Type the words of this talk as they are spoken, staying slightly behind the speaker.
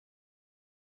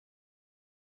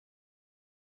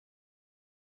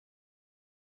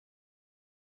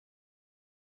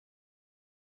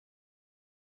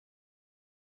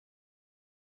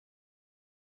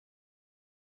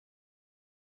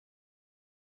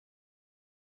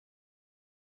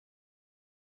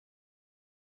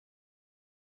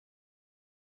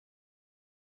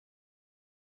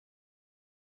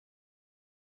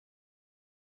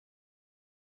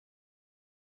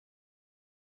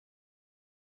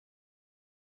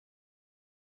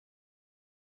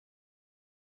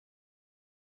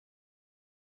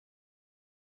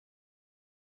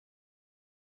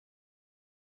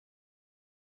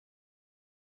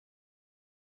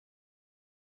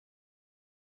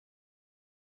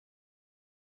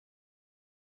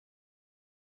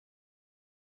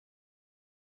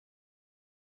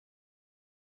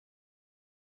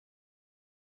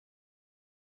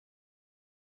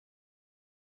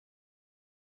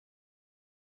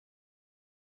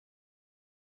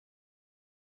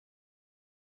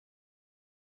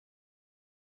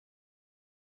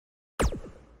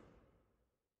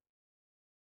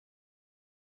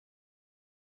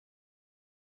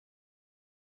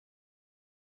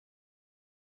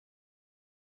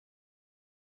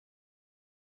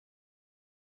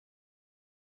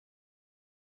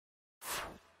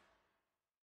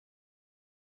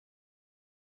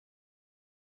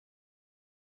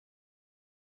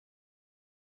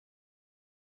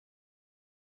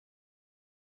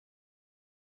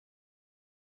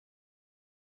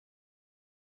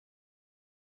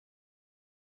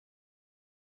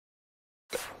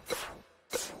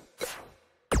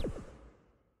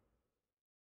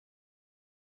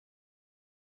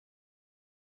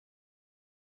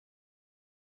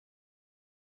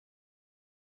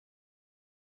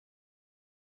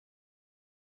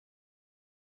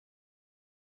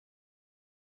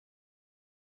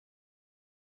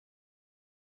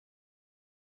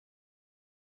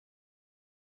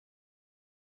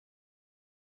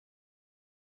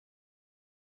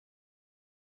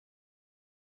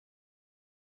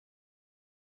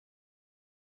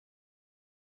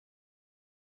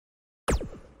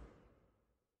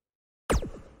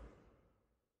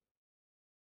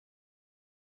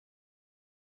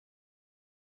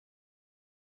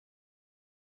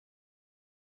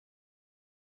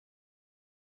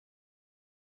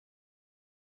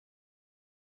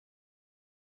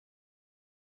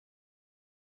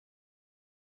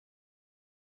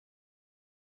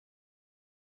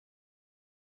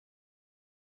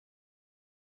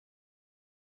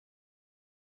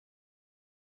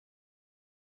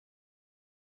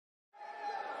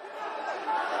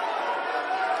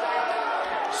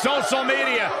Social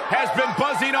media has been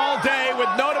buzzing all day with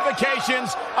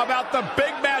notifications about the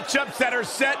big matchups that are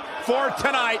set for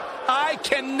tonight. I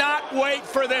cannot wait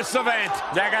for this event.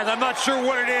 Yeah, guys, I'm not sure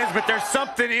what it is, but there's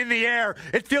something in the air.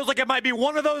 It feels like it might be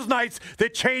one of those nights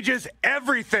that changes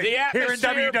everything here in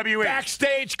WWE.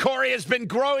 Backstage, Corey, has been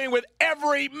growing with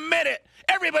every minute.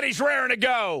 Everybody's raring to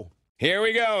go. Here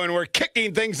we go, and we're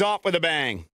kicking things off with a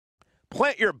bang.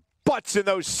 Plant your butts in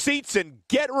those seats and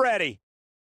get ready.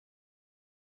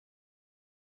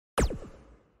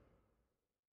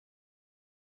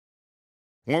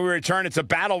 When we return, it's a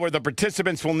battle where the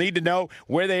participants will need to know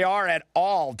where they are at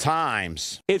all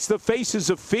times. It's the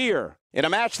Faces of Fear in a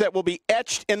match that will be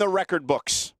etched in the record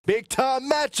books. Big time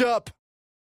matchup.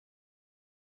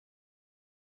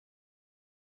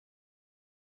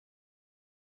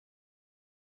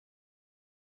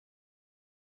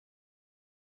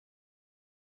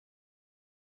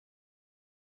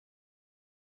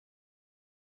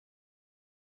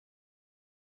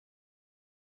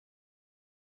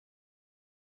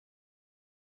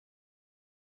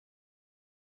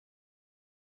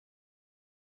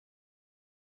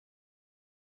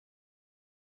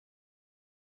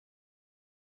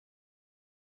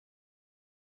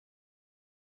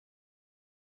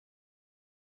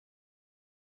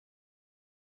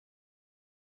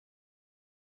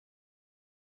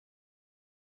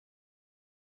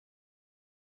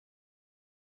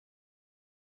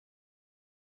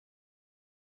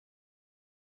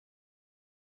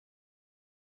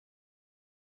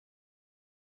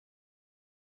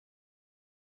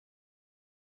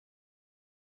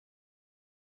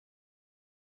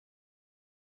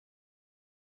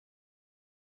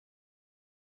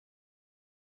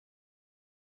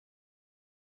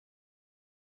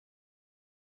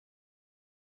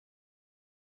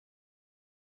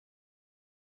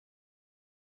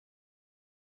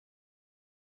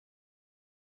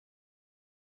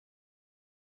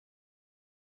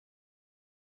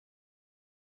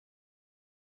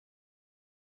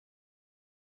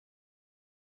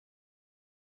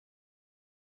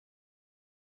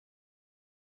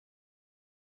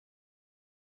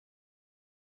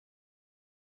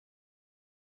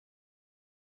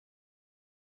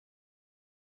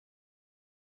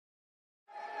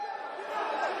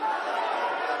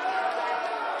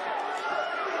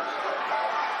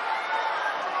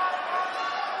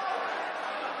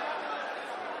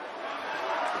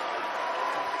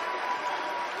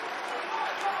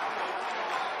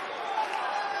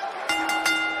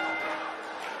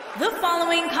 The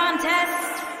following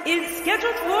contest is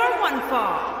scheduled for one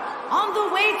fall. On the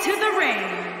way to the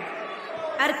ring,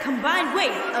 at a combined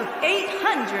weight of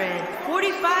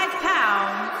 845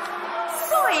 pounds,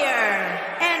 Sawyer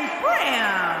and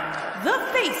Bram, the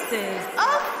Faces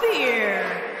of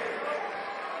Fear.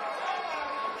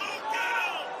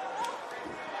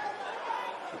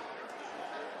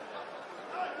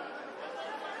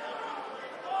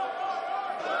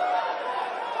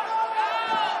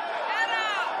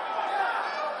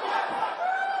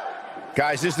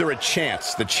 Guys, is there a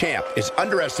chance the champ is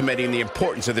underestimating the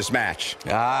importance of this match?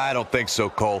 I don't think so,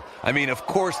 Cole. I mean, of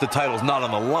course the title's not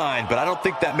on the line, but I don't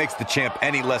think that makes the champ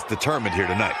any less determined here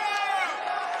tonight.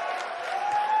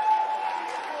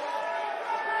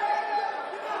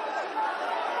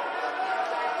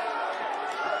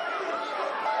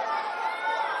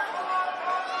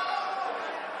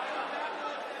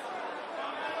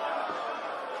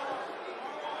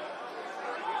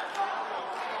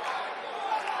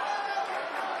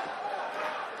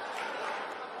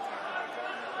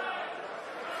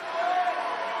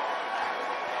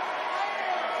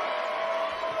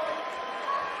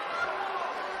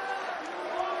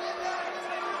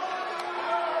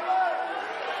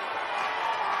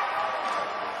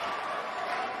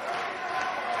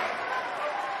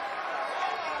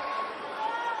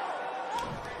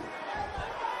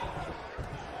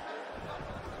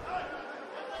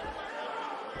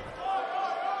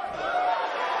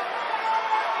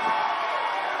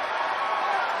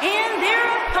 And their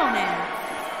opponents,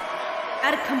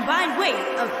 at a combined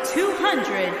weight of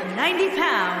 290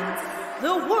 pounds,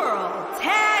 the World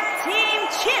Tag Team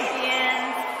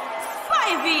Champions,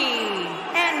 Spivey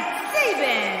and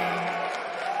Sabin.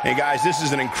 Hey guys, this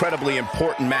is an incredibly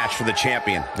important match for the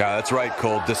champion. Yeah, that's right,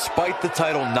 Cole. Despite the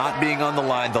title not being on the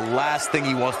line, the last thing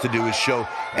he wants to do is show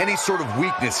any sort of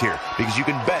weakness here, because you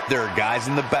can bet there are guys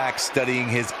in the back studying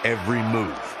his every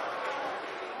move.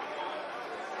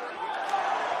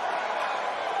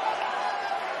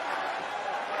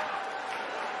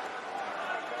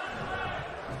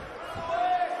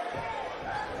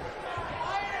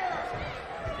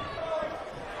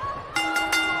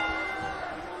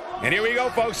 And here we go,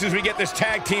 folks, as we get this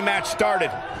tag team match started.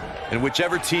 And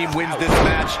whichever team wins this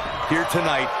match here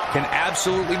tonight can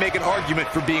absolutely make an argument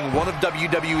for being one of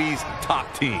WWE's top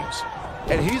teams.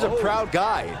 And he's a proud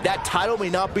guy. That title may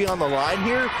not be on the line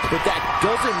here, but that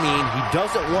doesn't mean he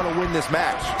doesn't want to win this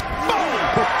match.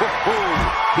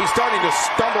 He's starting to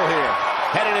stumble here.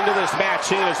 Heading into this match,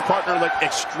 he and his partner look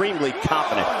extremely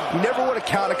confident. You never want to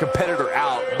count a competitor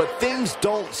out, but things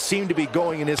don't seem to be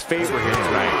going in his favor here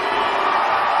tonight.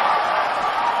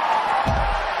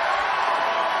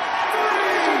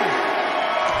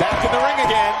 Back in the ring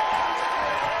again.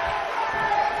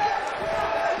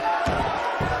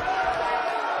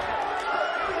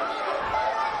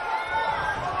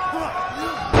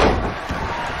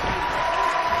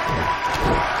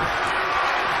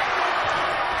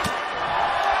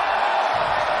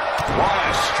 What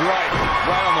a strike,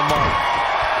 right on the mark.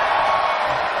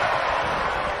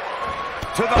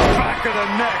 To the back of the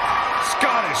neck,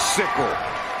 Scottish sickle.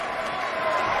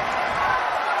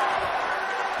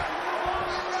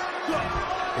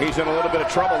 He's in a little bit of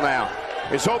trouble now.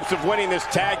 His hopes of winning this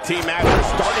tag team match are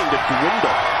starting to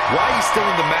dwindle. Why he's still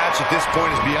in the match at this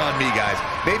point is beyond me, guys.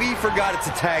 Maybe he forgot it's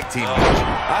a tag team match.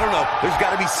 I don't know. There's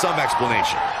got to be some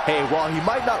explanation. Hey, while he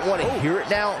might not want to hear it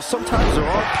now, sometimes there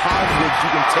are positives you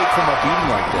can take from a beating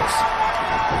like this.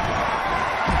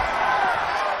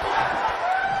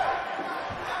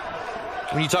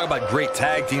 When you talk about great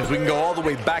tag teams, we can go all the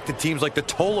way back to teams like the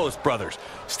Tolos brothers,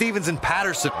 Stevens and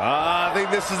Patterson. I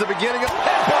think this is the beginning of...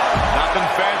 Nothing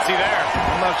fancy there.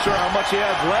 I'm not sure how much he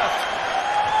has left.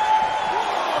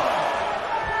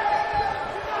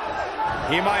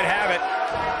 He might have it.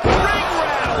 Ring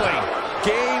rattling.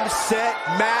 Game, set,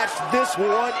 match. This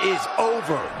one is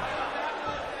over.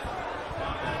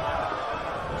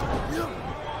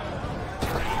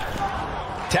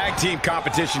 Tag team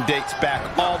competition dates back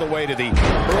all the way to the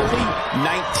early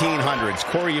 1900s.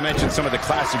 Corey, you mentioned some of the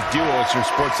classic duos from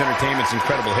sports entertainment's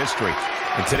incredible history.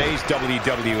 In today's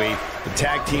WWE, the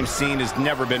tag team scene has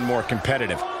never been more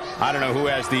competitive. I don't know who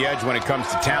has the edge when it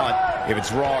comes to talent, if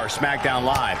it's Raw or SmackDown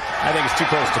Live. I think it's too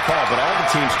close to call, but all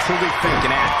the teams truly think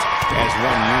and act as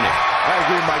one unit. I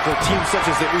agree, Michael. Teams such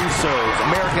as the Usos,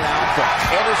 American Alpha,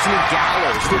 Anderson and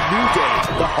Gallows, the New Day,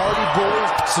 the Hardy Boys,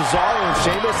 Cesaro and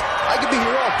Sheamus. I could be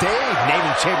here all day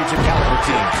naming championship caliber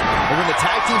teams. And when the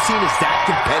tag team scene is that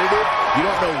competitive, you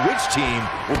don't know which team.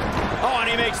 Oh, and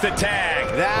he makes the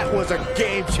tag. That was a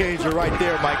game changer right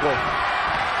there, Michael.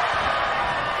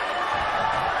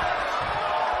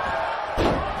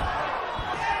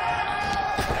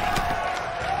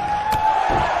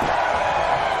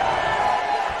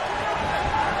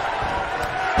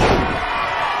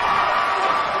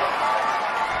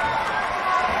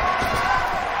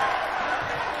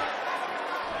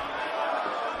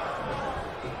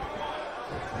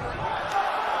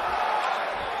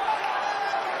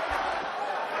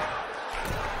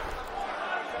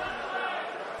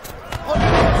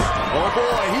 Oh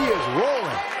boy, he is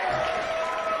rolling.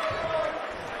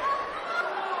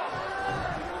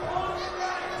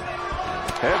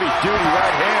 Heavy duty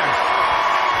right hand.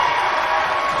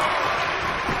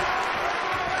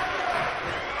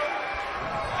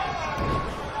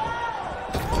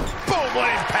 Boom, what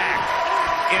impact.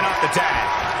 In off the tag.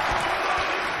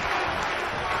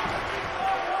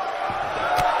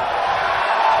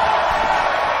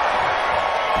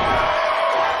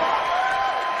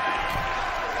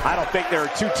 I don't think there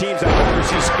are two teams I'd rather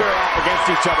see square off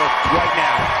against each other right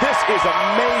now. This is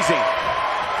amazing.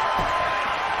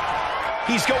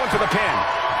 He's going for the pin.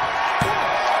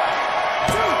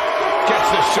 Gets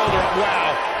the shoulder up.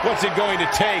 Wow, what's it going to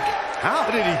take? How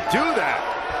did he do that?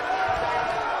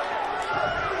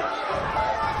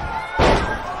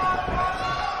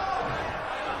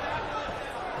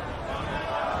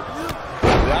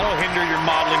 That'll hinder your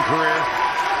modeling career.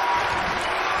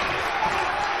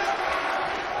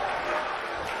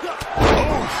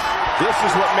 This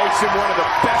is what makes him one of the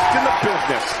best in the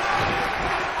business.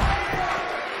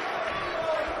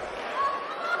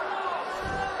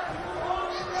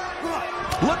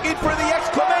 Looking for the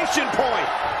exclamation point.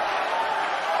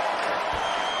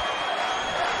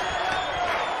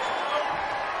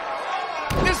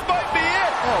 This might be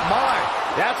it. Oh my,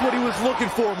 that's what he was looking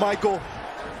for, Michael.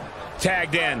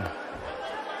 Tagged in.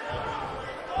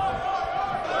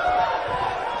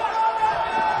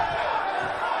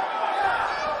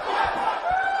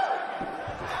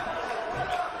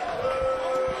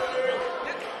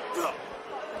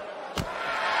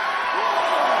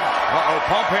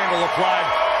 Pump handle applied.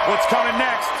 What's coming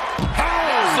next?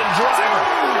 Harrison driver.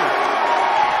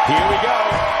 Here we go.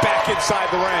 Back inside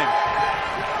the ring.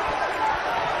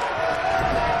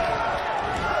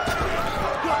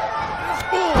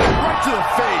 to the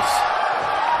face.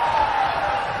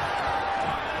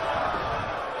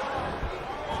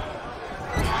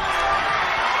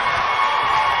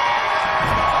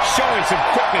 Showing some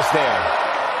quickness there.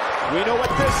 We know what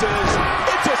this is.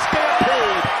 It's a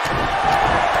stampede.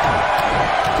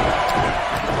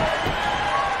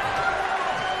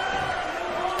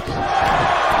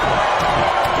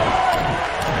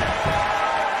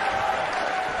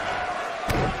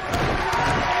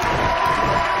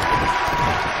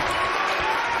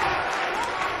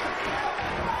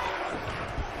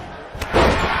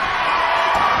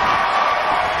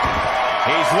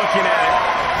 He's looking at it.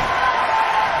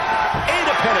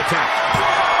 Attempt.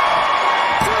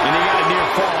 And he got a near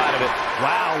fall out of it.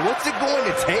 Wow, what's it going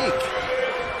to take?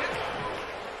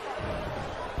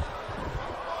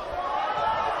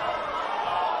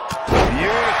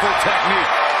 Beautiful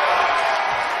technique.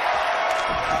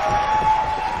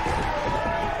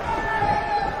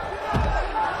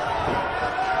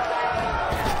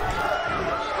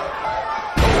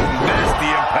 Nasty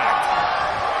impact.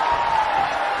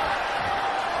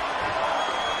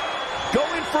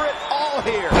 Going for it all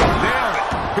here. Nailed it.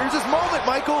 Here's his moment,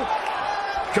 Michael.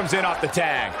 Comes in off the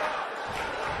tag.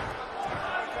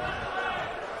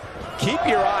 Keep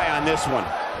your eye on this one.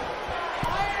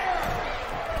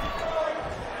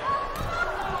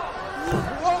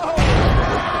 Whoa!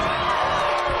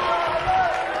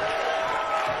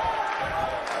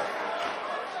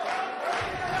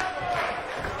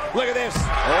 Look at this.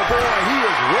 Oh boy, he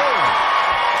is rolling.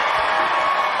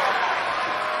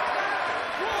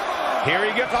 Here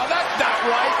he goes. Oh, that's not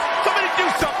right. Somebody do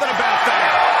something about that.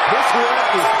 This one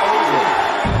is over.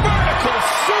 Vertical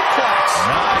suplex.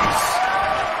 Nice.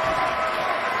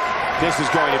 This is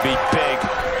going to be big,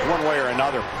 one way or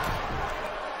another.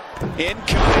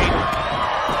 Incoming.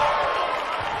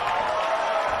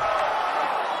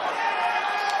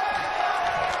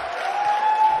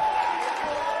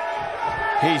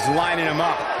 He's lining him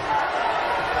up.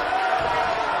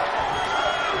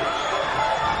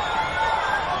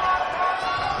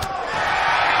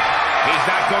 He's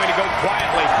not going to go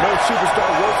quietly. No superstar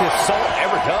worth his salt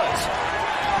ever does.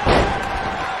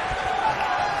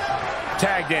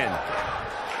 Tagged in.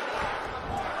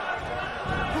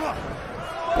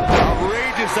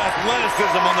 Outrageous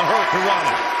athleticism on the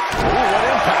Hurricanrana. Ooh, what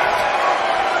impact.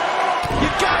 You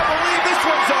gotta believe this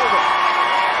one's over.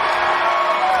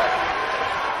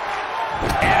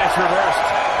 And it's reversed.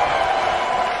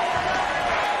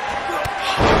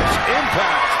 Harsh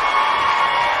impact.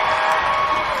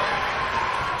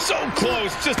 So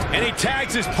close, and he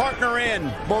tags his partner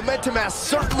in. Momentum has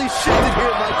certainly shifted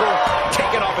here, Michael.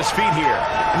 Taking off his feet here.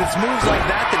 And it's moves like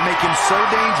that that make him so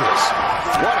dangerous.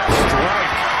 What a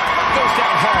strike. Goes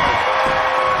down hard.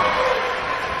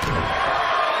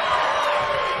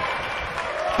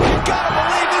 You gotta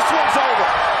believe this one's over.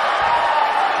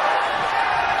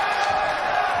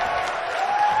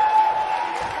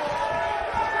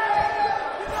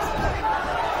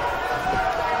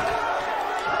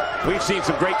 We've seen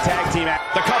some great tag team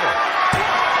act. The cover.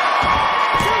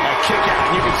 A kick out,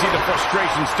 and you can see the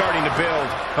frustration starting to build.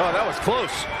 Oh, that was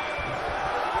close.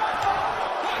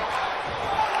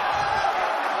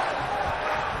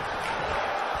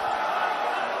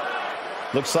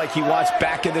 Looks like he wants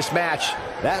back in this match.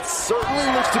 That certainly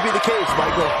looks to be the case,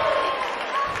 Michael.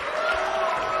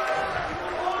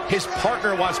 His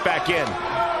partner wants back in.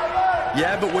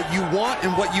 Yeah, but what you want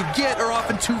and what you get are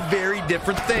often two very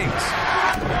different things.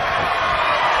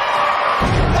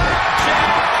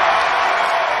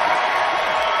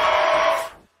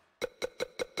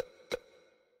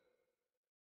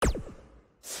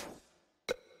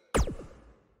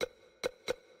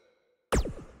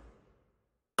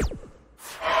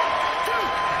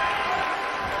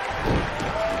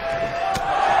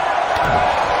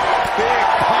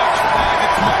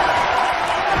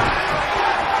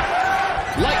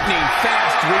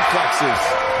 Reflexes.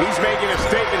 He's making a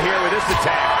statement here with this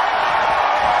attack.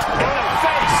 Oh,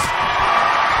 face!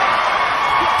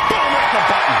 Boom, at the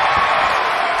button.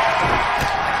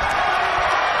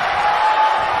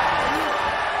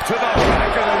 To the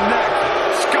back of the neck.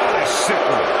 Scottish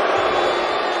Sickle.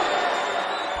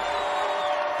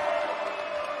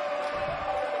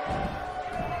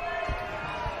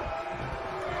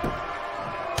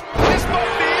 This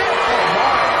might be it.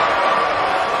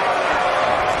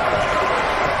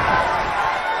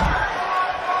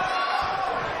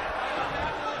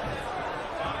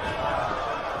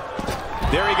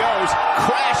 There he goes,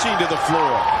 crashing to the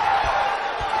floor.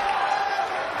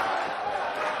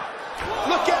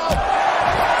 Look out!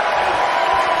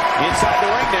 Inside the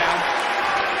ring now.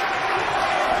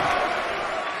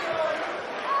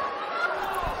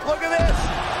 Look at this!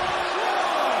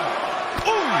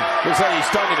 Looks like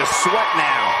he's starting to sweat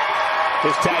now.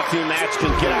 This tag team match can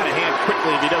get out of hand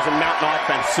quickly if he doesn't mount an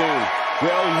offense soon.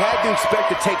 Well, he had to expect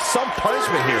to take some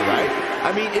punishment here, right?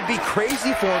 I mean, it'd be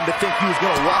crazy for him to think he was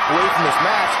going to walk away from this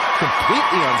match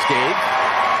completely unscathed.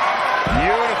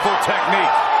 Beautiful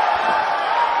technique.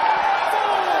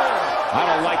 I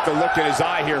don't like the look in his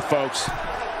eye here, folks.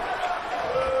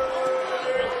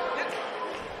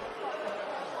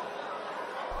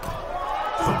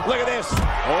 Look at this.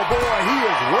 Oh, boy, he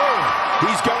is rolling.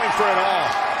 He's going for it all.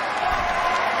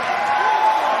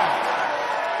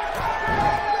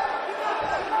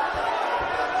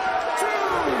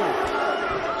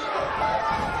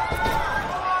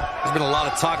 There's been a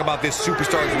lot of talk about this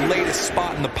superstar's latest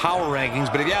spot in the power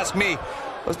rankings, but if you ask me,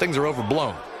 those things are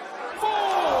overblown. Oh,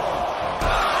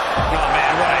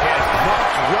 man, what a hit.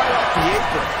 Knocked right off the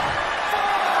apron.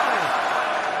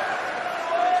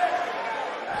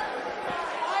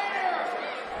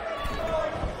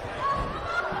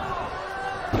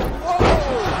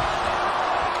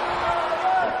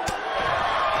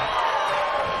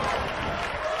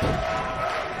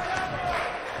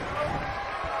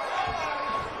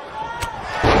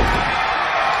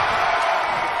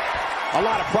 A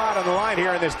lot of pride on the line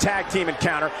here in this tag team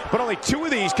encounter, but only two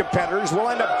of these competitors will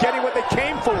end up getting what they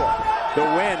came for, the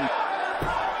win.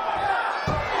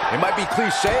 It might be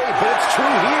cliche, but it's true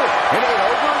here. It ain't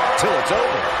over till it's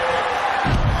over.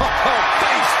 Oh,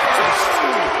 face first.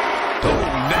 Oh,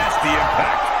 nasty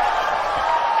impact.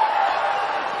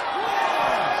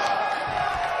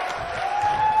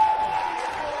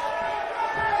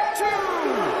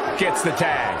 Gets the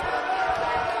tag.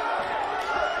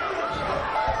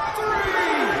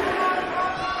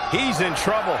 He's in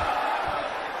trouble.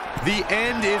 The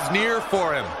end is near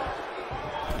for him.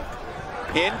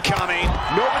 Incoming.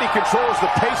 Nobody controls the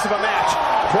pace of a match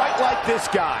quite like this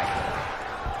guy.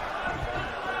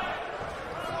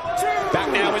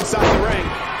 Back now inside the ring.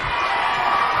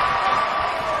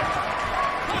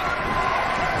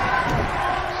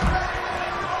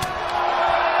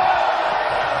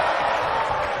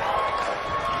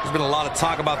 There's been a lot of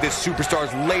talk about this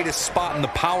superstar's latest spot in the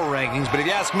power rankings, but if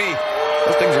you ask me,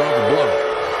 those things are overblown.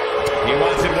 He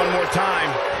wants it one more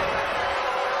time.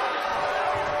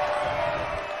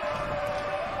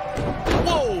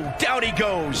 Whoa, down he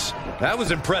goes. That was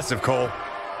impressive, Cole.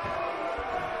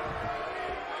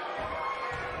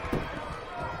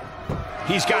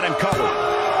 He's got him covered.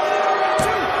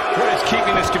 What is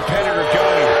keeping this competitor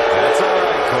going? That's all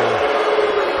right, Cole.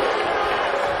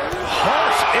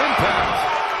 Harsh impact.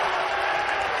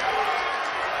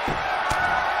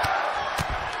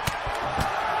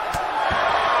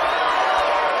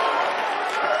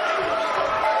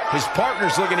 His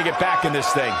partner's looking to get back in this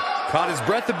thing. Caught his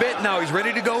breath a bit, now he's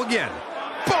ready to go again.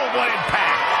 Boom, what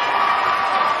impact!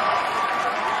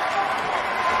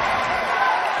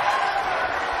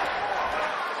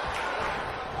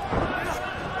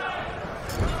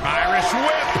 Irish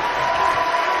whip!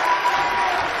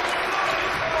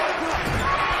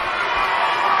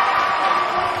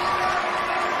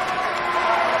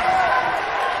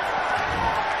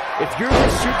 If you're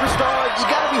this superstar, you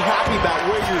got to be happy about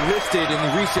where you're listed in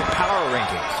the recent power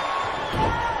rankings.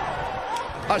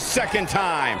 A second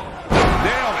time.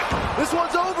 Nailed it. This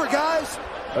one's over, guys.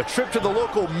 A trip to the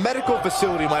local medical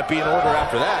facility might be in order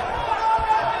after that.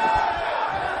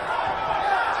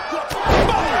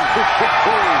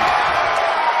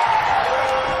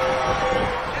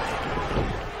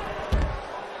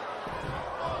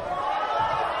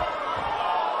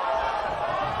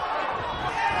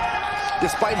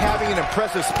 Despite having an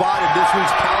impressive spot in this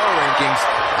week's power rankings,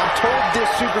 I'm told this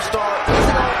superstar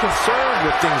isn't all concerned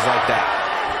with things like that.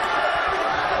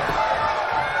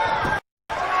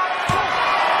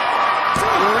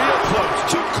 Real close,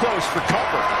 too close for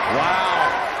cover. Wow.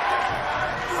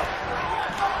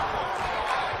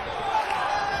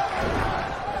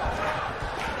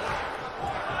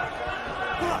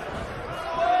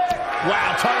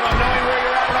 Wow, talk about knowing where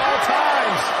you're at all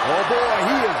times. Oh boy,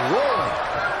 he is rolling.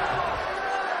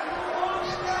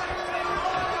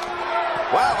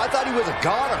 Wow, I thought he was a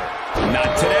goner.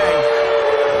 Not today.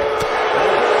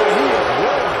 Oh boy, he is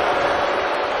rolling.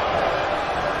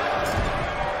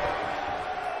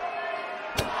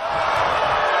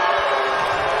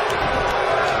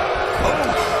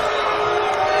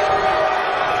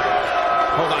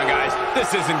 Hold on, guys.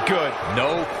 This isn't good.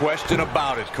 No question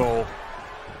about it, Cole.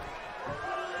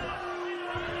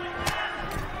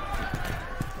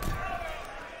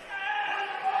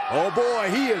 Oh boy,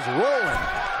 he is rolling.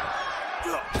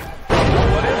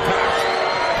 What impact.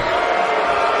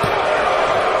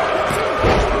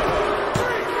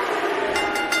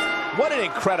 What an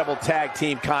incredible tag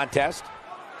team contest.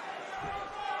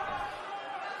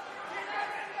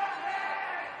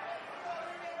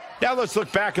 Now let's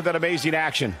look back at that amazing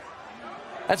action.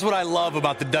 That's what I love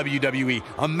about the WWE,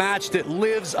 a match that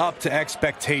lives up to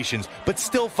expectations, but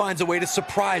still finds a way to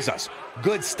surprise us.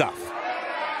 Good stuff.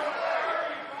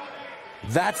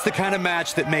 That's the kind of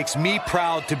match that makes me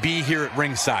proud to be here at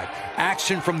ringside.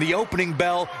 Action from the opening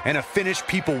bell and a finish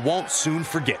people won't soon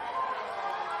forget.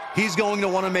 He's going to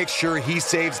want to make sure he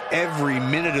saves every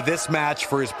minute of this match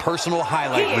for his personal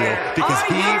highlight reel, because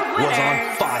he was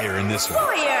on fire in this one.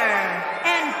 Sawyer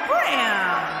and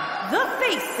Bram, the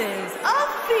faces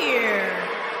of fear.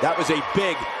 That was a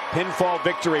big pinfall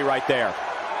victory right there.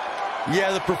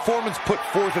 Yeah, the performance put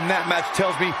forth in that match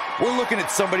tells me we're looking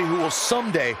at somebody who will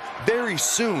someday, very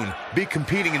soon, be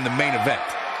competing in the main event.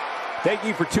 Thank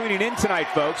you for tuning in tonight,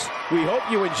 folks. We hope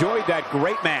you enjoyed that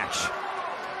great match.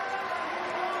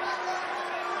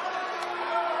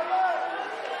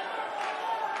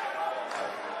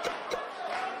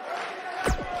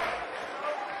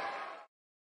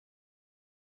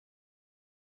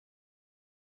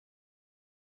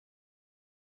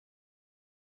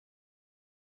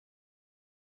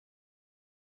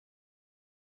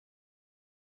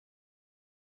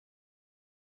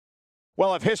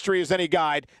 Well, if history is any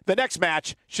guide, the next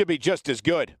match should be just as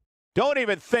good. Don't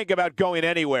even think about going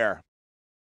anywhere.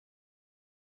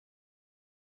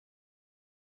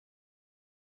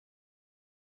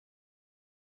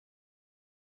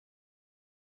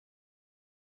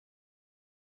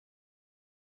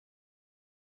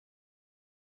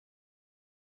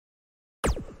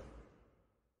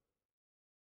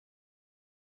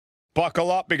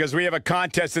 Buckle up, because we have a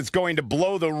contest that's going to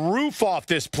blow the roof off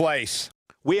this place.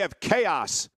 We have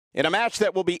chaos in a match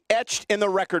that will be etched in the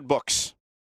record books.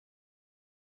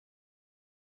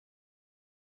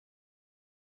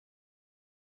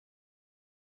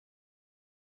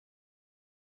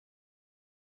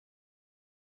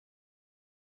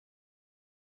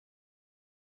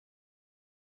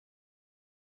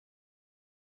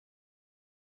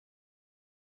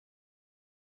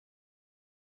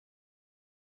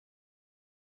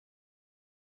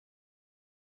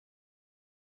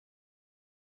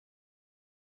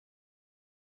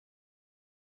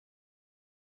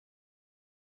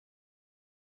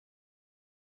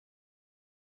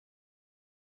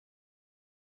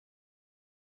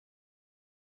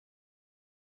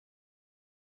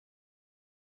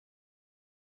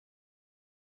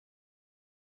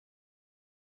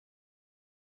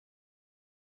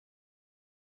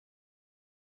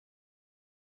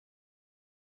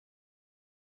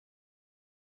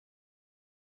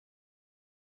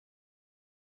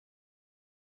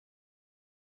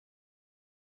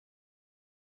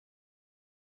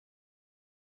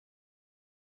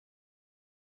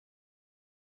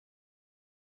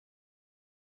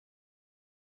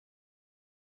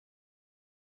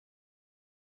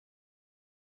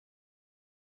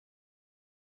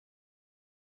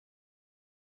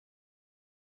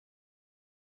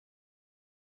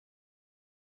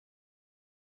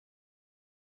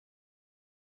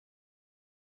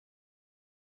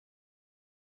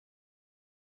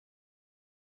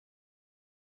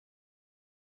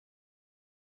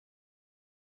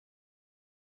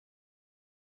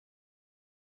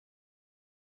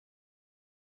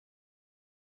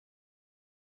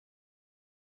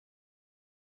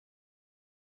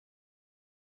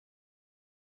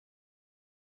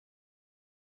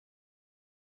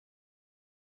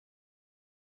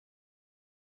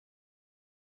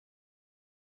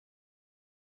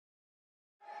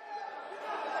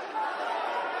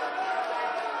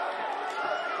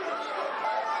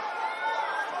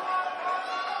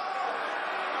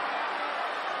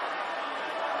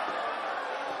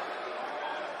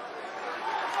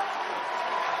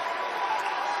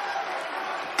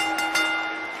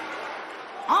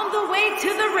 On the way to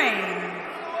the ring,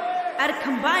 at a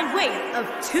combined weight of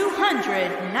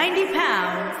 290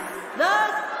 pounds, the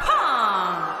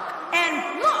Punk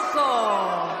and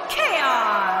Local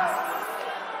Chaos.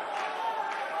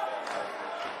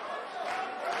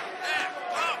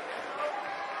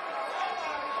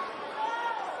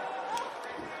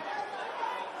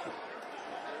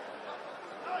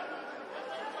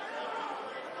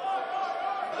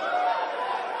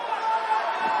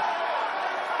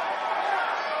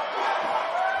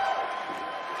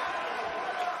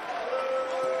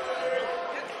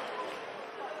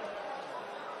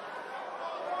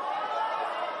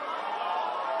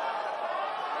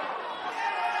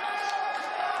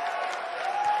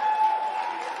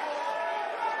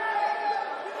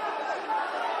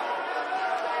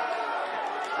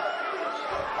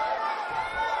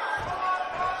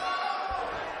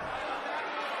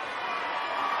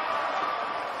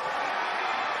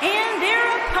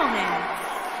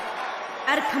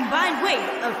 at a combined weight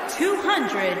of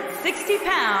 260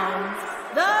 pounds,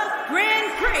 the Grand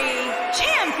Prix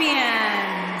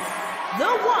champions,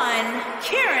 the one,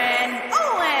 Kieran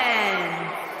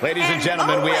Owens. Ladies and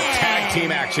gentlemen, we have tag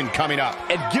team action coming up.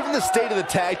 And given the state of the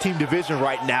tag team division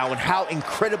right now and how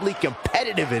incredibly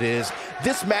competitive it is,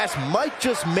 this match might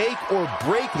just make or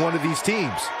break one of these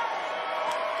teams.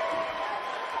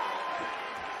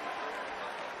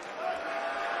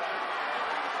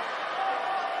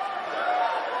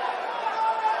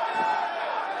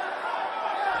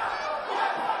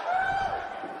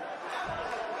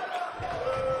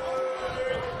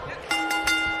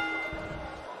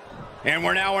 And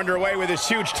we're now underway with this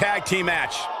huge tag team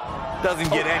match. Doesn't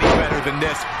get any better than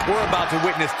this. We're about to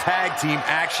witness tag team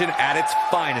action at its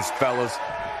finest, fellas.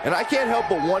 And I can't help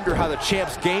but wonder how the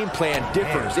champ's game plan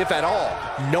differs, if at all,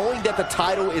 knowing that the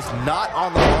title is not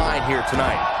on the line here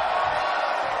tonight.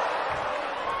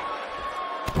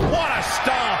 What a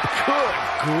stomp! Good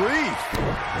grief!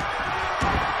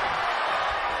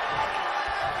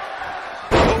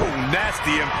 Boom,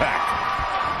 nasty impact.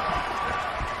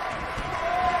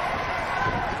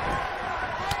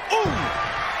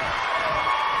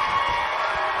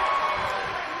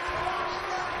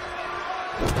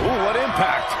 Ooh, what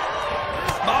impact.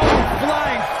 Oh,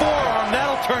 flying forearm.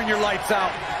 That'll turn your lights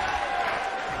out.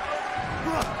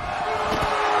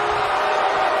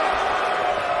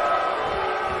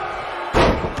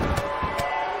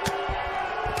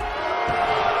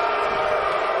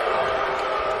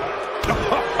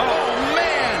 Oh,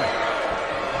 man!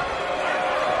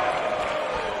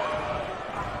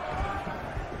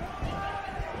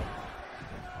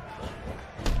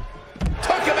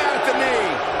 Took him out at the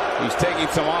knee. He's taking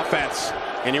some offense.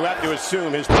 And you have to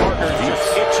assume his partner's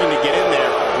just itching to get in there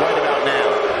right about now.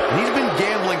 He's been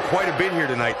gambling quite a bit here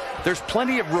tonight. There's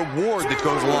plenty of reward that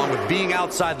goes along with being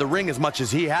outside the ring as much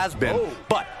as he has been,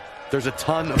 but there's a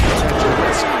ton of potential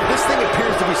risk. This thing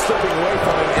appears to be slipping away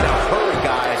from him in a hurry,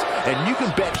 guys, and you can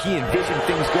bet he envisioned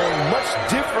things going much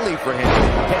differently for him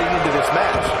heading into this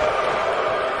match.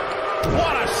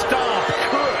 What a stomp!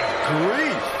 Good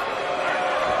grief!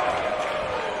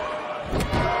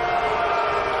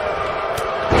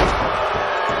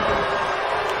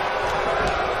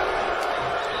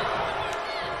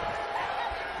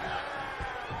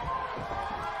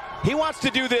 He wants to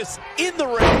do this in the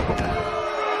ring.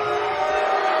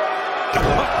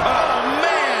 Oh,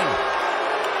 man!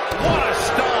 What a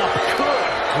stomp! Good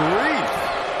grief!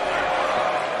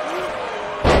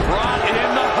 Brought in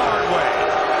the hard way.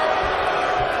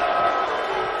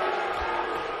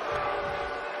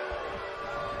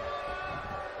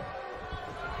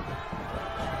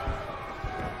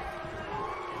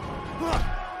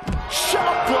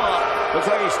 Shot block. Looks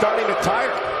like he's starting to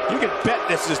tire. You can bet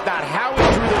this is not how he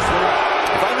drew this one up.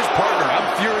 If I'm his partner,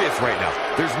 I'm furious right now.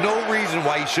 There's no reason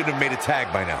why he shouldn't have made a tag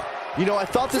by now. You know, I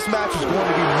thought this match was going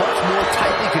to be much more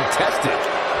tightly contested.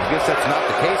 I guess that's not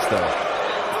the case, though.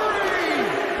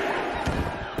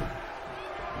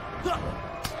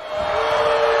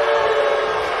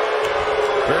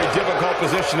 Very difficult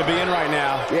position to be in right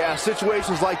now. Yeah,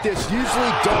 situations like this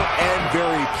usually don't end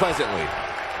very pleasantly.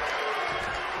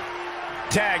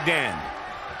 Tagged in.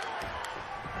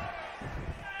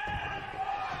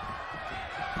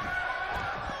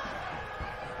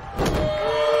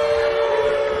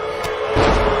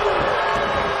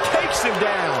 Him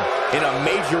down in a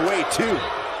major way, too.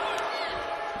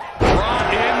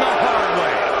 Brought in the hard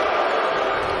way.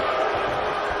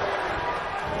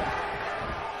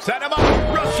 Set him up.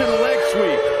 Russian leg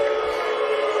sweep.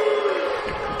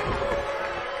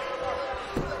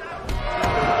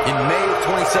 In May of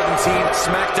 2017,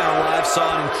 SmackDown Live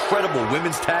saw an incredible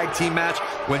women's tag team match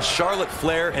when Charlotte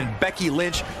Flair and Becky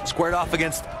Lynch squared off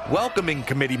against welcoming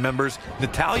committee members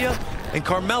Natalya and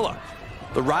Carmella.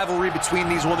 The rivalry between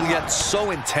these women got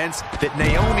so intense that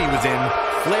Naomi was in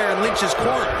Flair and Lynch's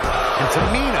corner, and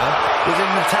Tamina was in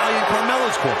Natalya and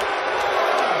Carmella's corner.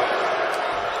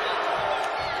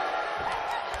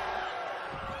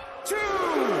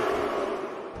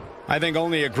 I think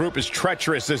only a group as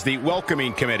treacherous as the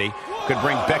welcoming committee could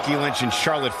bring Becky Lynch and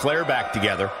Charlotte Flair back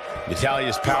together.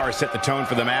 Natalya's power set the tone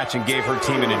for the match and gave her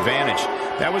team an advantage.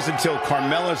 That was until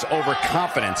Carmella's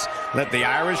overconfidence let the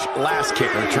Irish last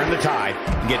kicker turn the tide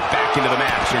and get back into the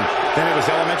match. And then it was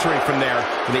elementary from there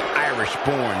for the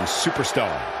Irish-born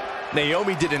superstar.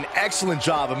 Naomi did an excellent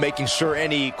job of making sure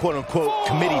any quote-unquote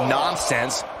committee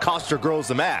nonsense cost her girls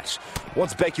the match.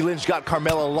 Once Becky Lynch got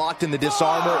Carmella locked in the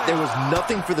disarmor, there was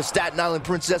nothing for the Staten Island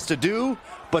Princess to do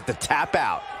but to tap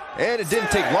out. And it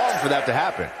didn't take long for that to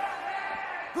happen.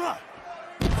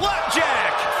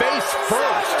 Flapjack! Face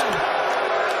first.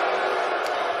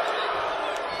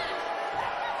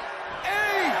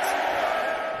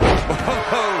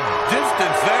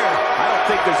 Distance there. I don't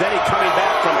think there's any coming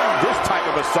back from this type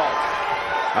of assault.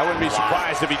 I wouldn't be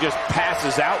surprised if he just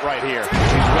passes out right here.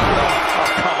 Oh,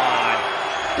 come on.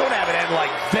 Don't have it end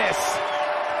like this.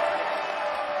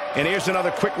 And here's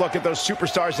another quick look at those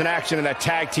superstars in action in that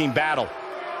tag team battle.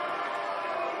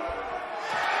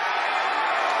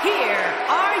 Here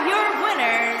are your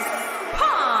winners,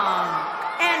 Pong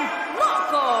and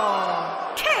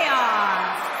Local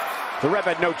Chaos. The ref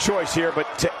had no choice here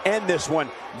but to end this one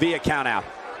via count out.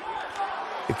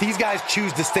 If these guys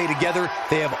choose to stay together,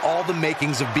 they have all the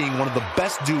makings of being one of the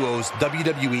best duos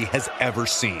WWE has ever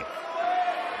seen.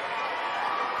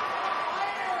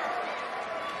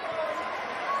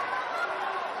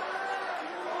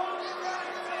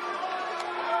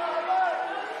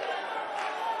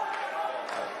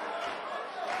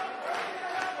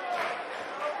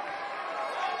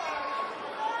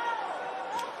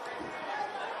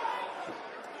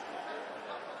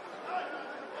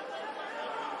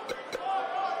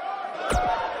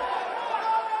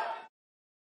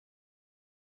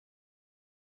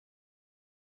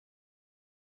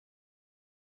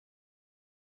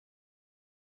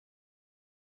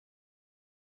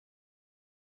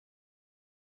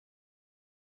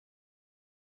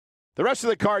 The rest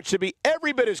of the card should be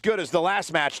every bit as good as the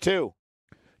last match, too.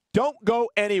 Don't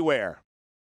go anywhere.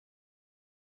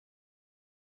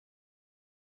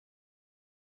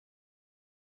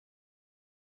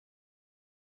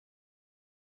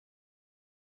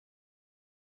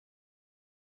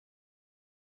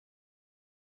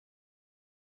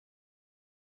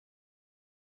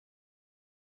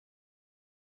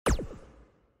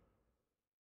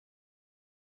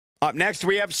 Up next,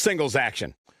 we have singles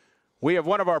action. We have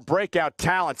one of our breakout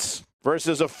talents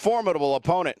versus a formidable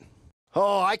opponent.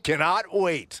 Oh, I cannot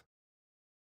wait.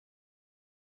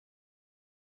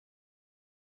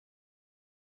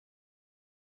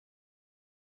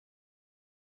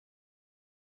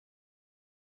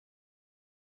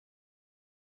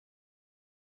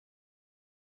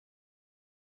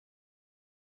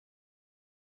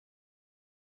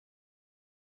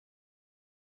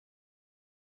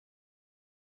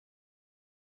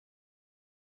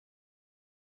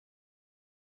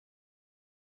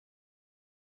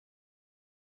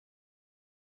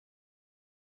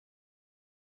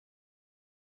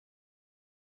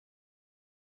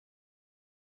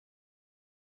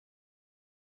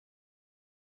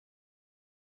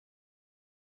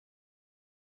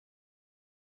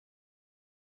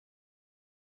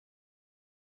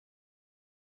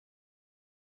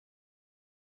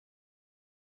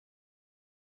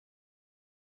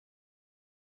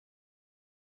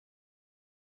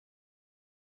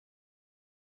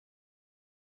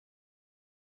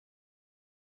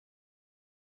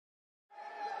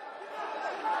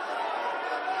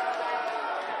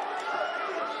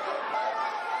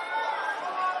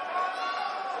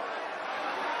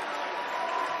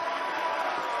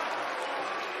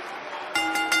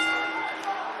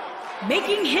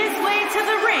 Making his way to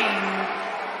the ring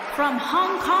from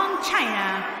Hong Kong,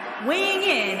 China, weighing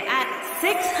in at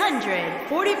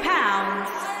 640 pounds,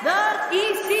 the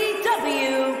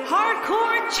ECW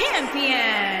Hardcore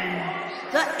Champion,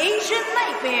 the Asian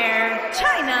Nightmare,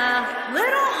 China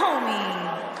Little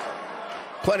Homie.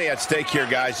 Plenty at stake here,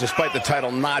 guys, despite the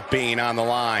title not being on the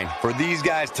line. For these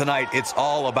guys tonight, it's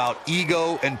all about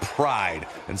ego and pride.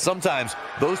 And sometimes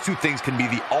those two things can be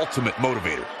the ultimate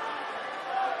motivator.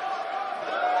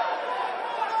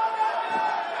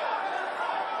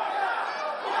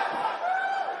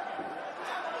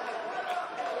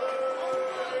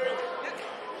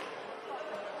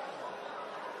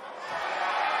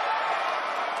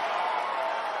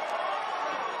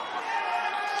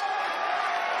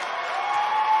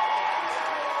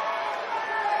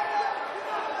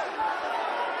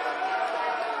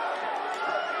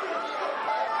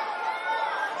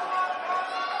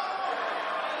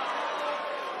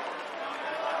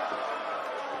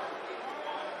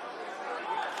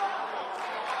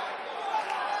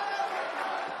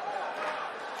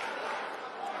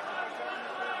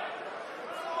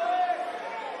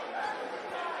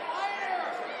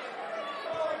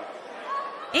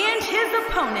 And his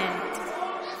opponent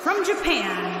from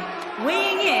Japan,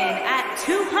 weighing in at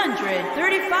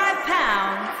 235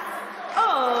 pounds,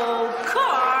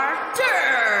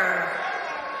 Carter.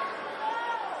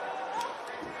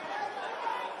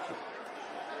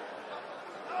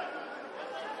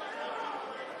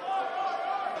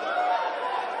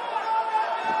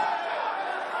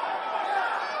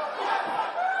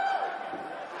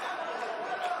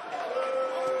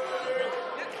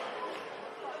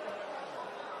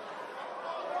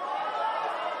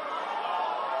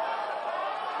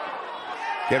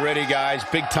 Get ready, guys.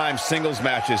 Big-time singles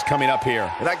matches coming up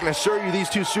here. And I can assure you these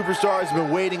two superstars have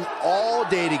been waiting all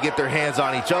day to get their hands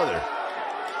on each other.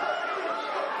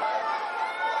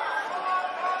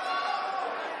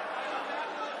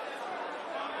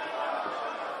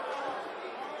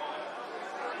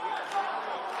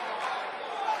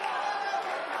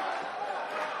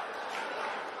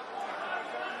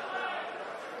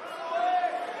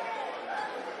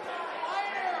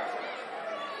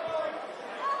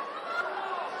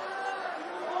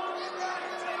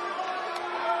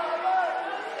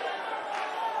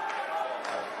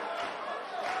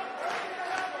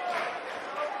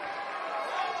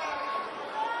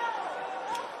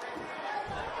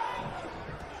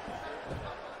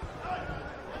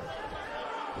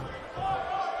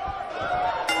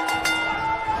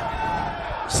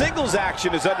 Singles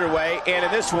action is underway, and in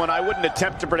this one, I wouldn't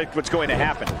attempt to predict what's going to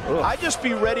happen. I'd just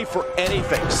be ready for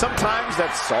anything. Sometimes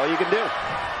that's all you can do.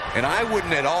 And I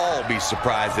wouldn't at all be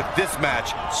surprised if this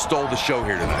match stole the show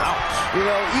here tonight. You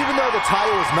know, even though the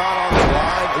title is not on the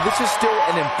line, this is still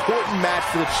an important match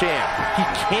for the champ. He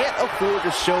can't afford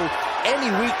to show any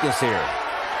weakness here.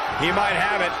 He might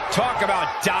have it. Talk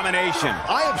about domination.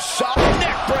 I am shocked.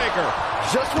 Neck breaker.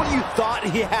 Just when you thought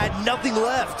he had nothing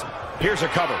left. Here's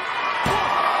a cover.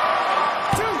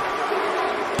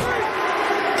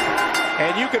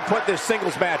 And you can put this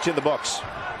singles match in the books.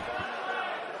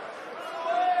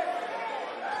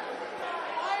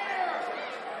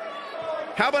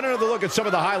 How about another look at some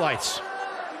of the highlights?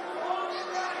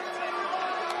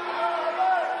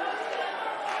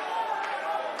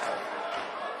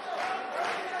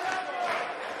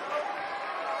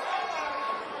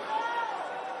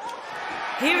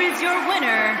 Here is your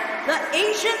winner, the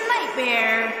Asian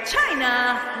Nightmare,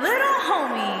 China Little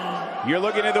Homie. You're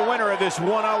looking at the winner of this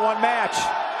one-on-one match.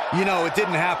 You know, it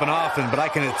didn't happen often, but I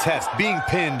can attest, being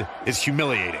pinned is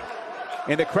humiliating.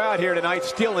 And the crowd here tonight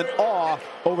still in awe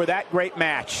over that great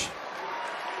match.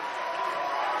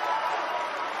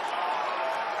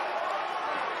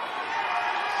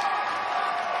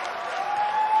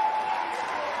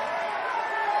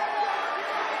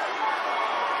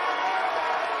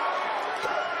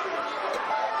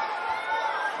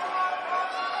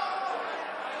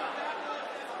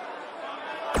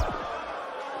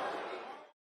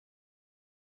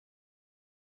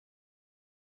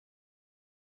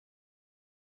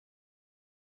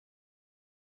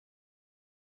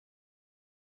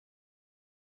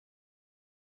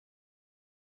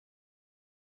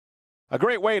 A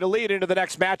great way to lead into the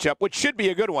next matchup, which should be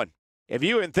a good one. If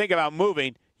you didn't think about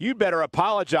moving, you'd better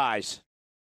apologize.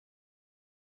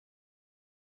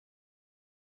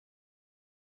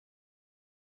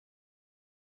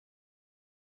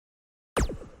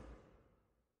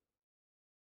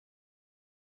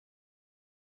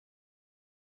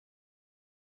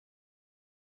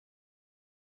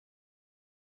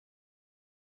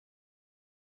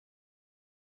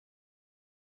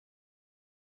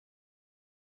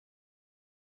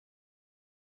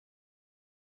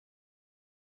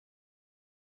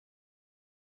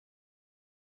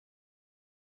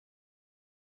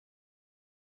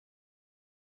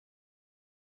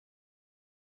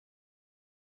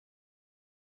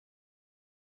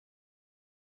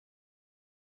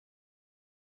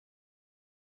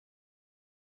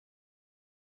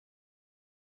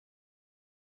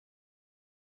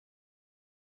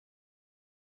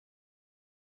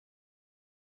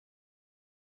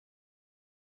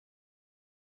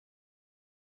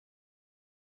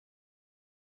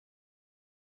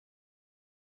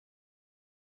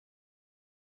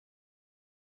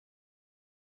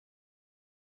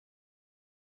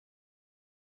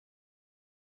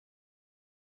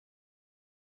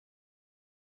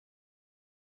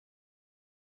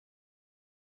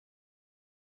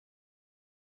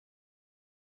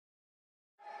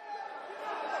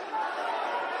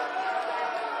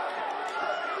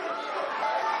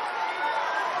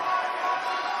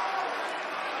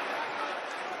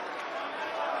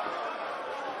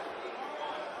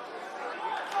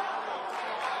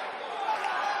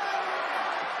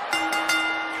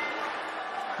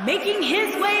 Making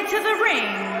his way to the ring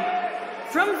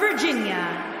from Virginia,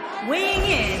 weighing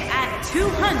in at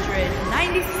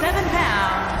 297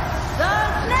 pounds,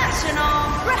 the National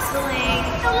Wrestling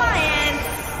Alliance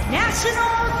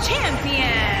National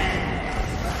Champion,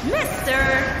 Mr.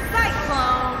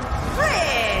 Cyclone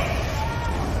Rick.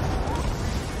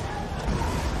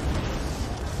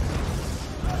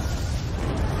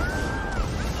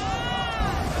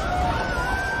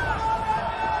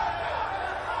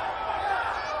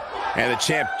 And the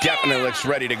champ definitely looks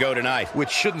ready to go tonight. Which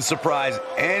shouldn't surprise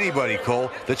anybody,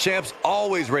 Cole. The champ's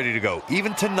always ready to go,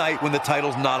 even tonight when the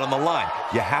title's not on the line.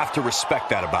 You have to respect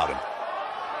that about him.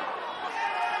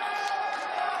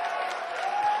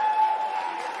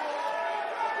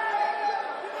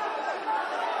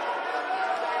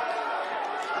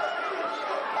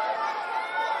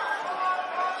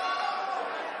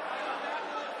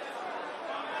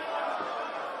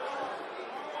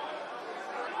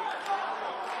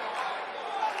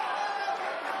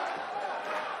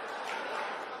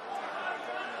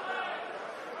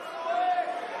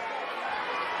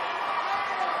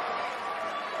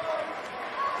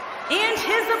 And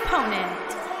his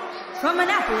opponent, from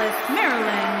Annapolis,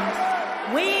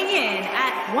 Maryland, weighing in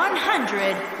at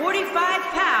 145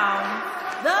 pounds,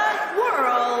 the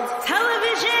World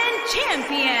Television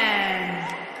Champion,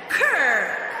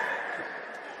 Kurt.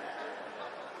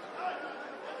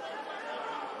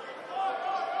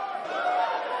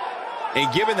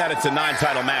 And given that it's a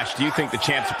non-title match, do you think the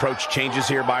champ's approach changes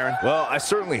here, Byron? Well, I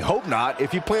certainly hope not.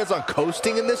 If he plans on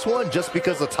coasting in this one just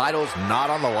because the title's not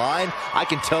on the line, I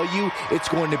can tell you it's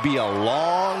going to be a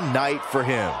long night for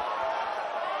him.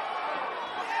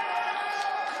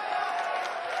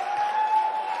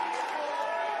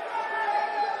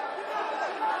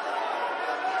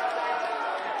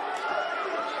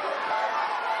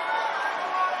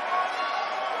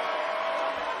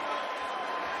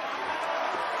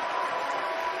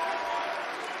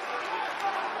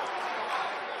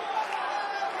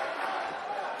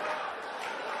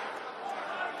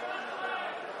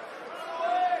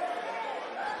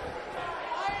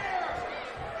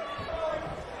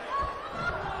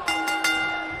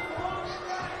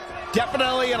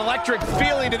 Definitely an electric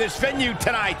feeling to this venue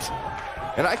tonight.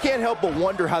 And I can't help but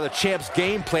wonder how the champ's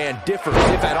game plan differs,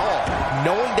 if at all,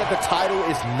 knowing that the title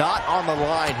is not on the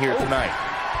line here tonight.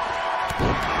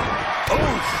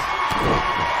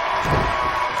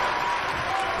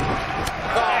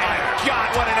 Oh my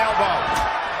God, what an elbow.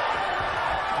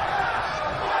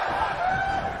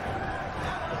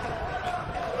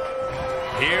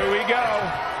 Here we go.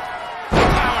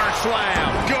 Power slam.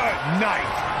 Good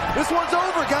night. This one's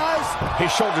over, guys.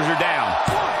 His shoulders are down.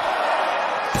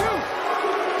 1, 2,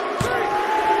 3.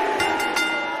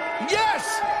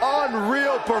 Yes!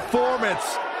 Unreal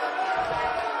performance.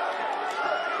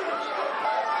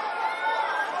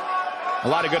 A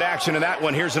lot of good action in that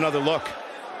one. Here's another look.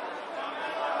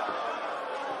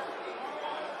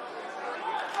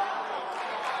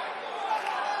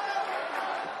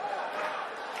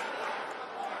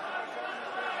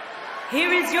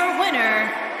 Here is your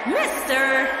winner,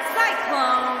 Mr.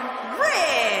 Cyclone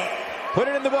Rick. Put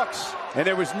it in the books, and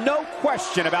there was no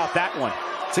question about that one.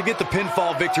 To get the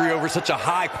pinfall victory over such a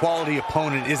high-quality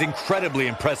opponent is incredibly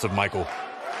impressive, Michael.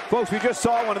 Folks, we just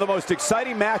saw one of the most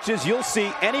exciting matches you'll see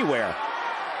anywhere.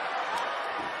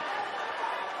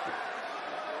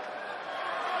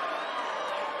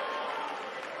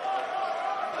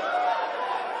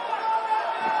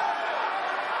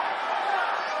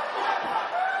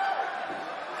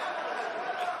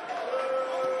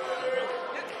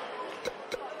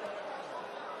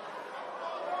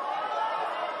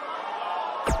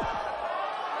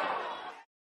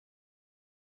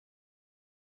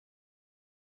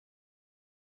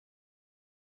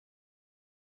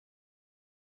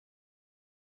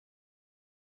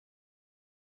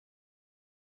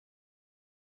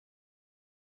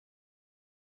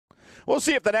 We'll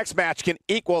see if the next match can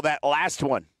equal that last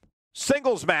one.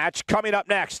 Singles match coming up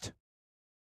next.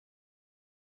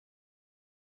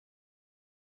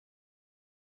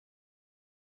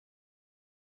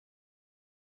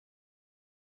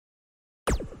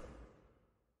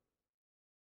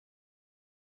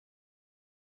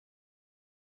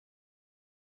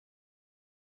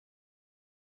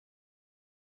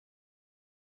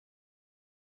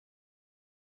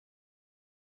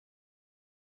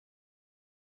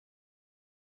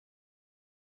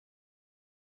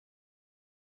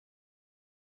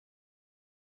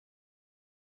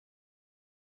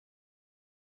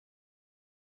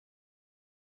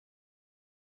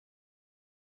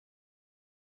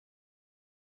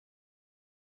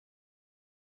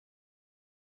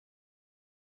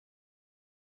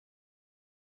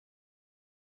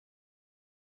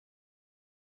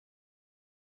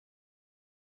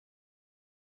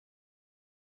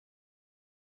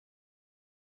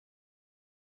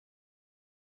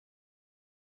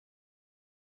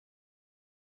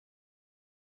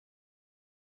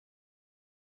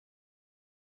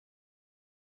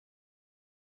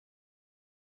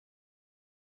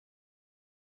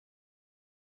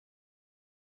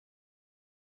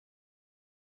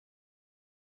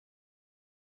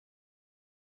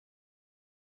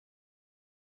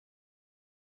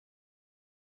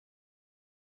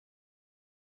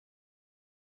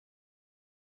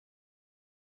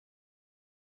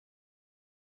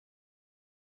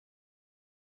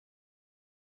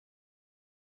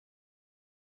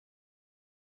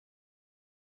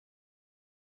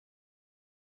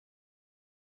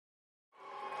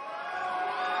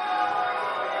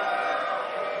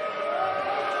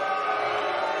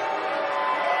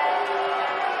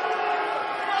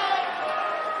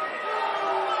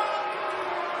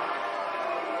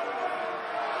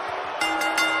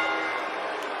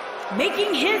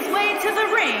 making his way to the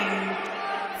ring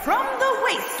from the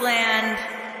wasteland,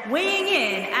 weighing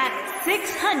in at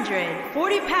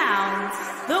 640 pounds,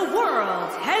 the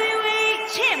World Heavyweight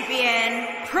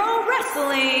Champion, Pro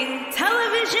Wrestling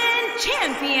Television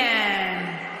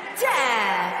Champion,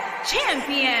 Death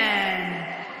Champion.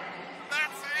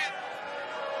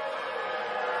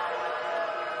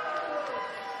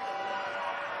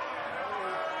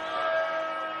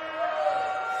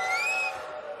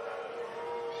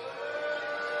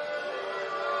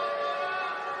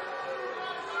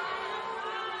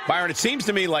 Byron, it seems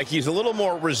to me like he's a little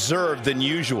more reserved than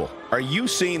usual. Are you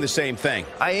seeing the same thing?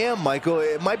 I am, Michael.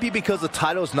 It might be because the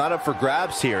title's not up for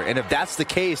grabs here, and if that's the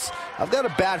case, I've got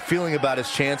a bad feeling about his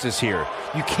chances here.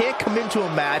 You can't come into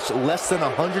a match less than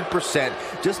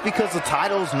 100% just because the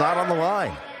title's not on the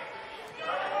line.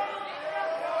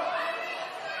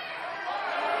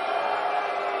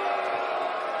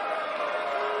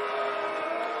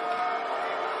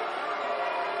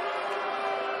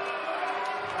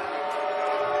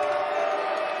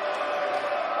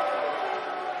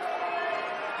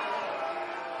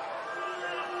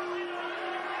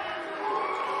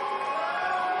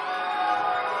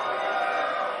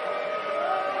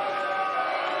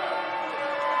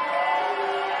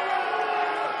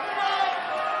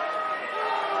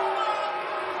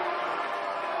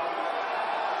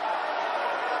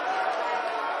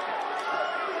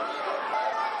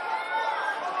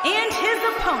 And his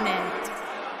opponent,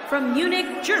 from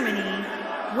Munich, Germany,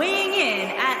 weighing in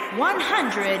at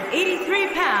 183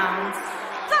 pounds,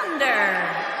 Thunder.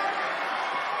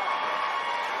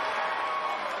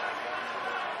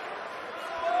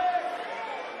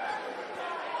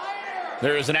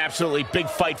 There is an absolutely big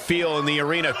fight feel in the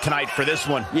arena tonight for this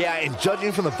one. Yeah, and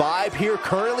judging from the vibe here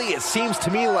currently, it seems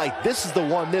to me like this is the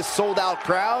one this sold-out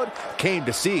crowd came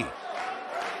to see.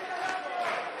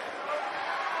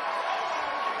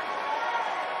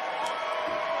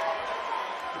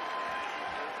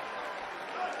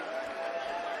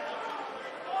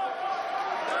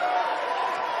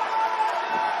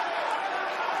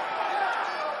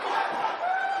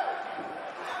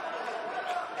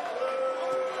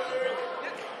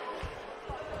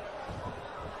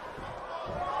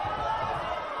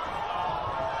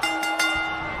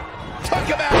 Took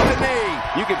him out the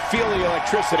knee. You can feel the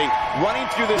electricity running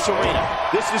through this arena.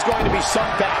 This is going to be some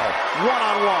battle.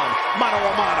 One-on-one,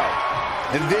 mano-a-mano.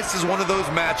 And this is one of those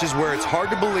matches where it's hard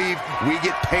to believe we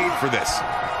get paid for this.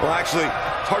 Well, actually,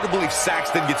 it's hard to believe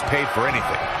Saxton gets paid for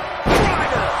anything.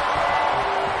 Driver.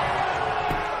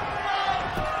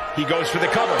 He goes for the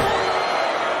cover.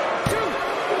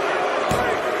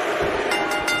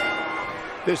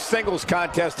 This singles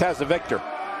contest has a victor.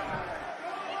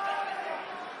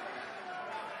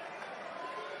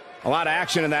 A lot of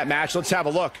action in that match. Let's have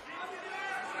a look.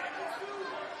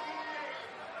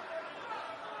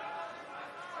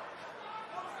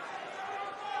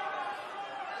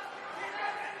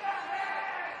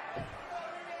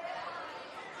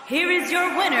 Here is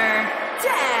your winner,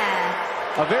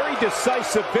 Death. A very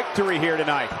decisive victory here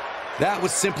tonight. That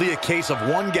was simply a case of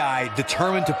one guy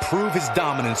determined to prove his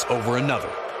dominance over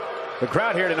another. The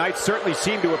crowd here tonight certainly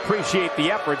seemed to appreciate the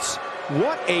efforts.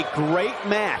 What a great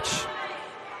match.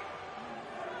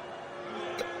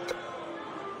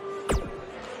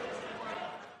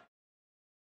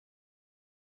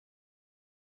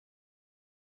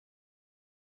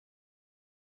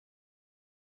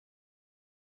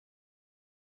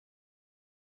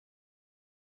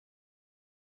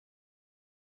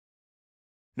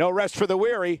 No rest for the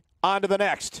weary. On to the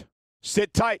next.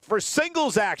 Sit tight for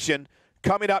singles action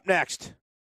coming up next.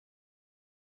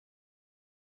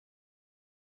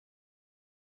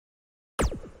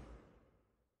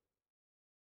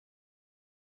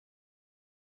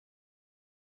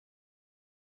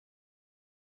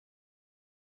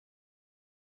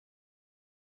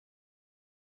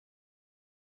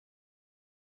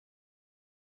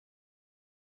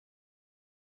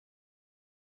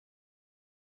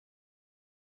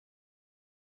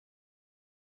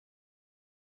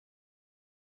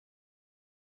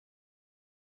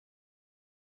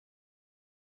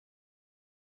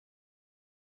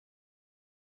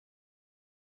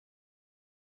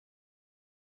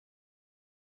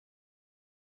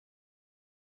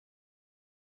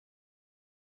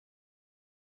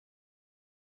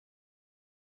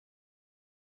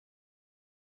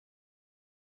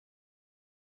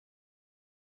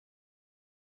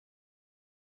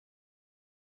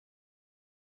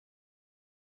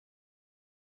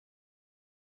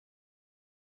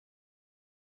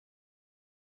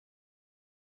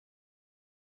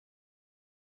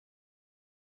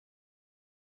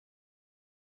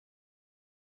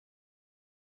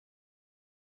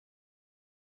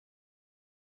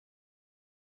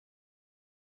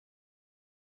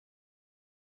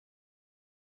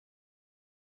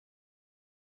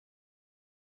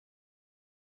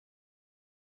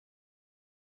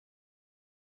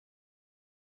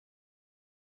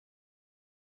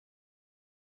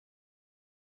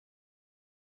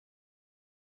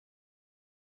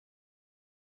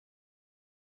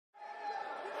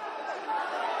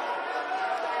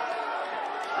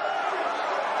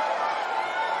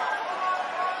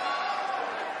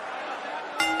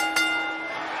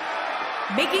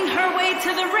 Making her way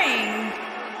to the ring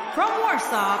from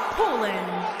Warsaw,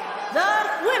 Poland, the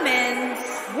Women's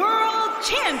World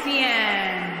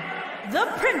Champion, the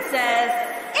Princess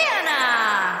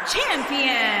Anna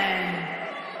Champion.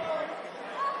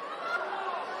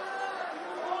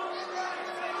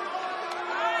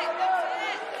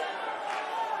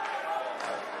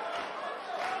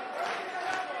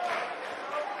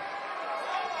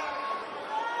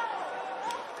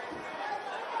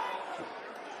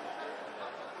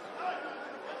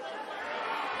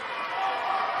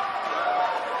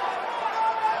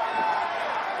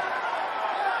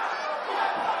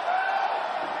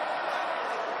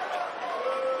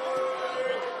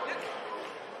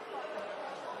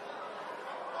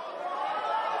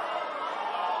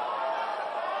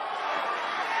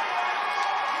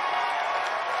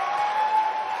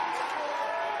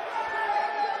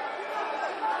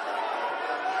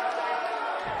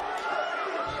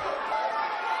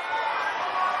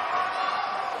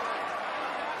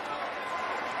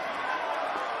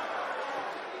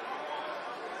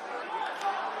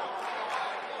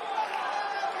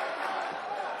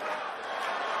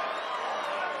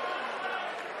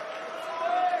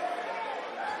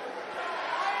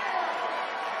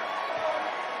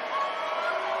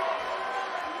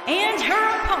 And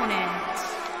her opponent,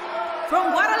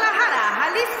 from Guadalajara,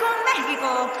 Jalisco,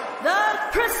 Mexico, the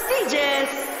prestigious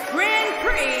Grand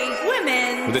Prix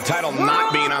Women's With the title World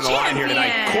not being on the line here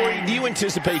tonight, Champion. Corey, do you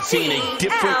anticipate seeing a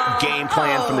different game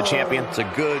plan from the champion? It's a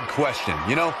good question.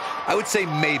 You know, I would say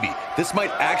maybe. This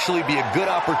might actually be a good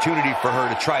opportunity for her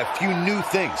to try a few new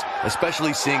things,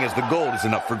 especially seeing as the gold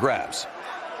isn't up for grabs.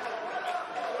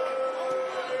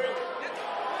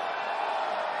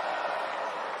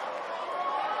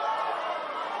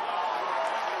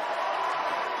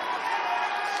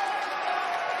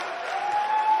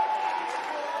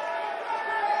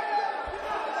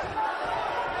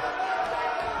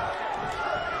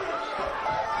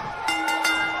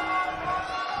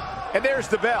 And there's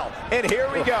the bell. And here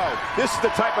we go. This is the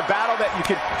type of battle that you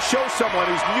can show someone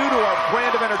who's new to our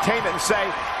brand of entertainment and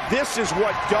say, this is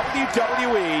what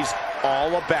WWE's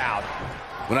all about.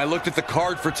 When I looked at the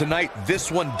card for tonight,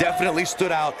 this one definitely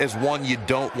stood out as one you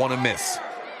don't want to miss.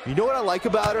 You know what I like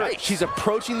about her? She's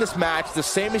approaching this match the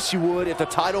same as she would if the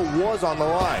title was on the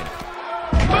line.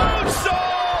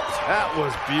 Moonsault! That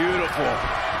was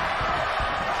beautiful.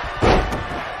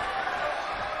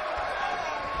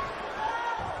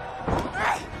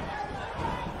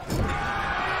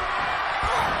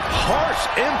 Harsh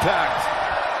impact.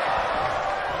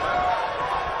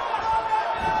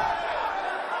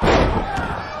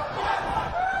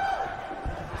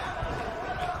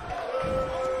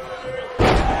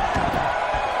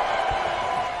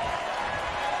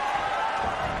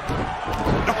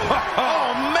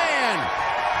 Oh, man!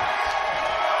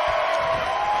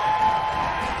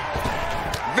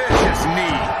 Vicious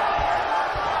knee.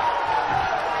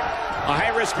 A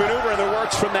high-risk maneuver in the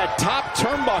works from that top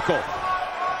turnbuckle.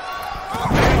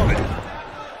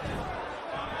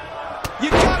 You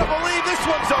gotta believe this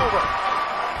one's over.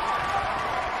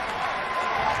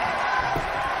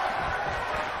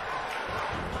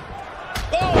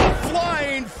 Oh, a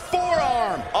flying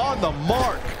forearm on the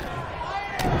mark.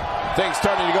 Things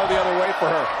starting to go the other way for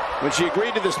her. When she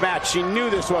agreed to this match, she knew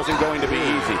this wasn't going to be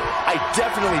easy. I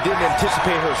definitely didn't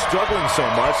anticipate her struggling so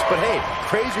much, but hey,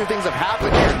 crazier things have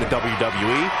happened here in the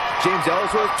WWE. James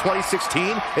Ellsworth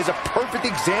 2016 is a perfect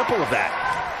example of that.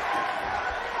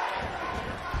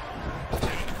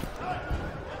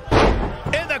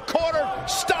 In the corner,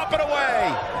 stop it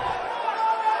away.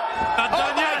 Not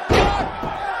done yet.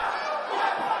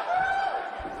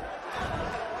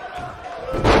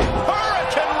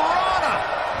 Hurricane Rana.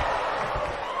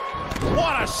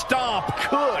 What a stomp.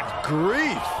 Good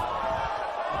grief.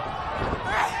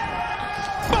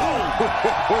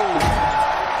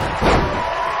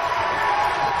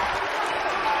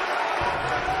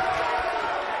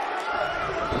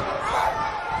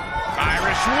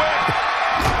 Irish whip.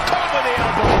 Caught with the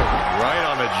elbow. Right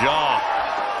on the jaw.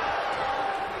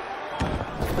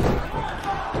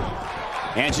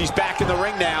 And she's back in the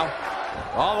ring now.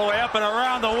 All the way up and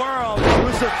around the world.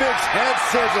 Crucifix head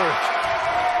scissors.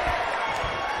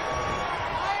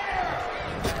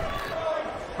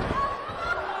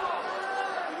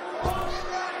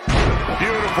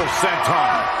 Beautiful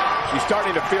senton. She's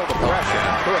starting to feel the pressure.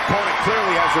 Her opponent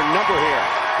clearly has her number here.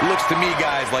 It looks to me,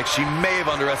 guys, like she may have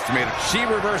underestimated. She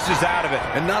reverses out of it.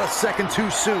 And not a second too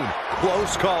soon.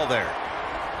 Close call there.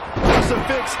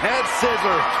 Crucifix head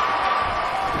scissors.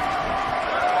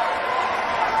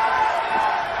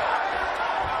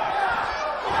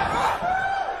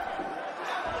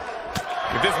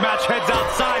 If this match heads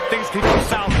outside, things can go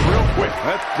south real quick.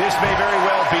 This may very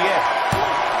well be it.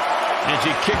 And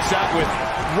she kicks out with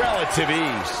relative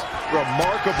ease.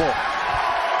 Remarkable.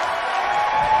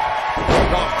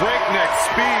 Breakneck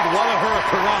speed, one of her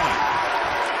piranha.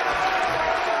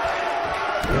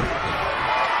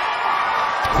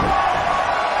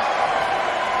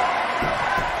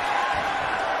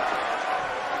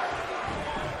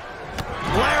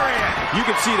 Lariat. You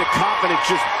can see the confidence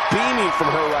just beaming from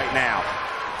her right now.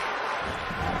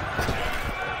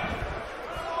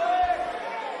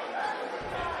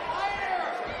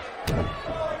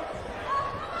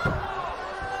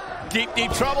 Deep,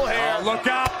 deep trouble here. Look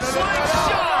out.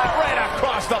 Slingshot right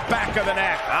across the back of the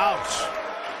neck. Ouch.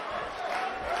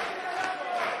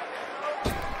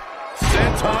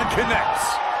 Senton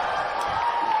connects.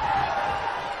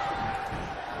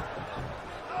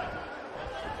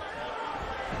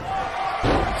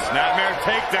 Snapmare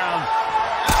takedown.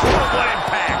 What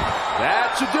impact.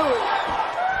 That should do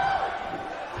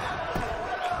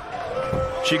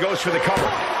it. She goes for the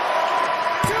cover.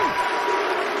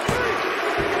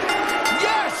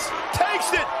 Yes!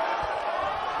 Takes it!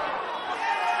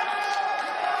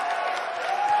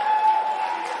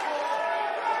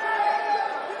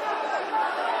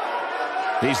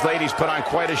 These ladies put on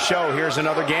quite a show. Here's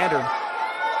another gander.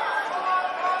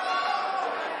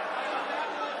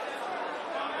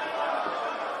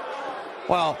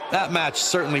 Well, that match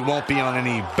certainly won't be on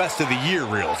any best of the year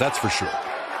reels, that's for sure.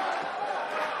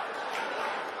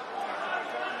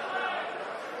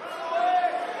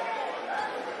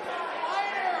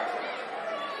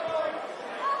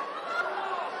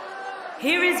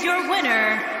 Here is your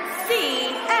winner,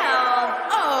 CLO.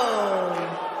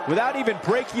 Without even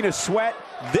breaking a sweat,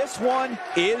 this one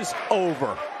is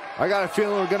over. I got a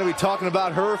feeling we're going to be talking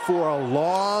about her for a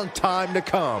long time to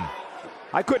come.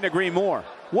 I couldn't agree more.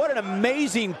 What an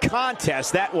amazing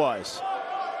contest that was.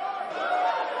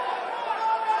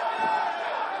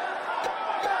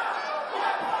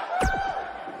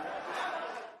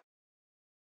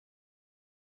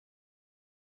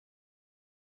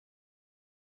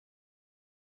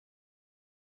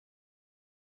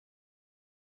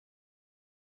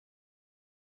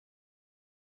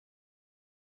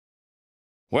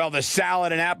 Well, the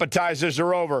salad and appetizers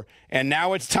are over, and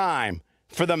now it's time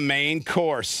for the main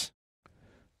course.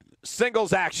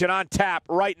 Singles action on tap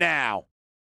right now.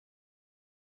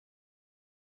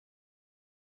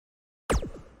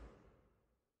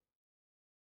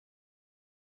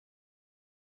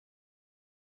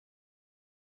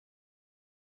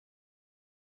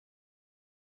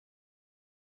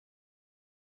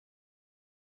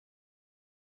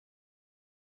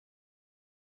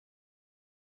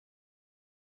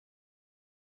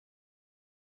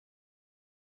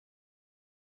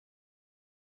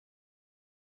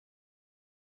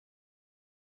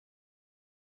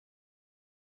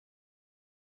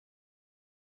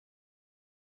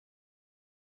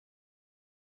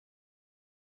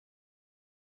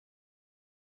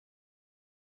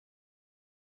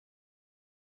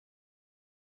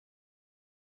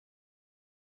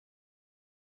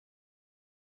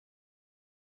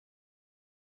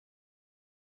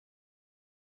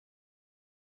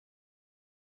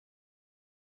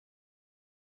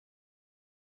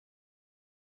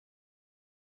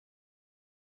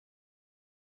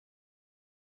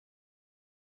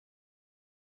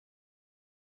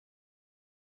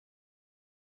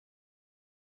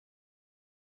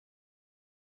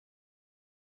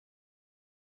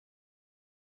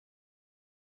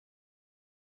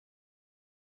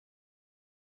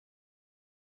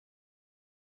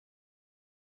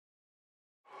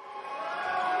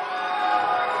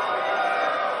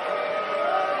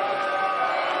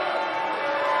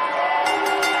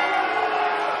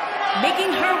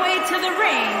 Making her way to the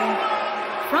ring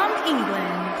from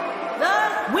England,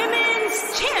 the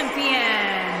Women's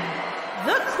Champion,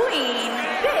 the Queen,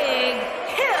 Big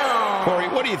Hill. Corey,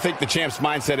 what do you think the champ's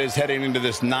mindset is heading into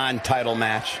this non-title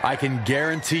match? I can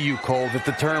guarantee you, Cole, that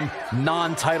the term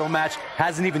non-title match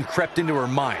hasn't even crept into her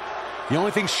mind. The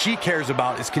only thing she cares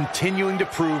about is continuing to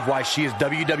prove why she is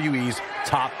WWE's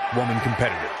top woman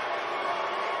competitor.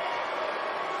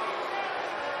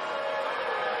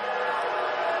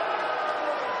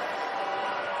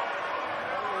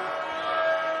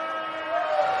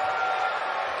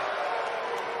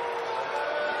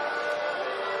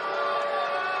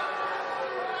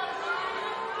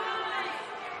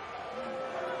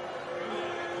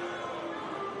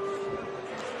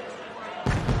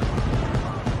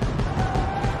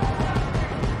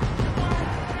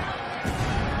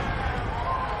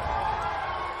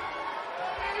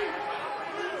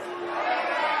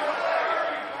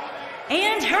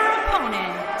 her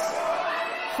opponent,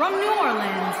 from New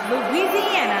Orleans,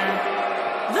 Louisiana,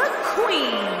 the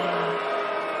Queen.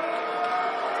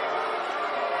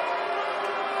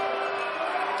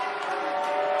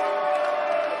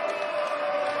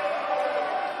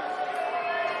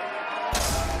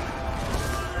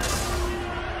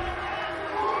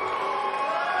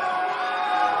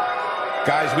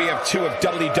 Guys, we have two of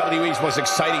WWE's most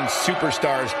exciting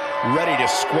superstars ready to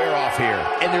square off here.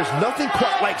 And there's nothing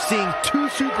quite like seeing two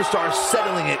superstars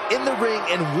settling it in the ring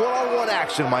in one-on-one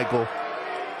action, Michael.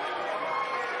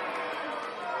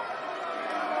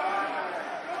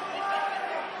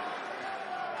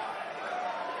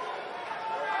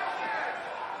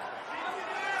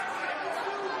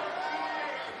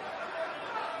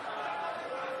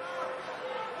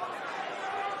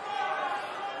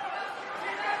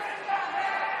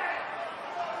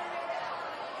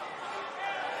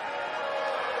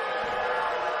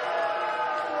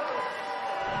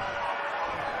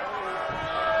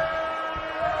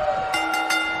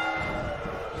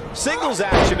 Singles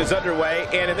action is underway,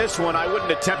 and in this one, I wouldn't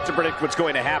attempt to predict what's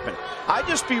going to happen. I'd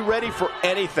just be ready for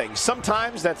anything.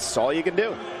 Sometimes that's all you can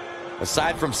do.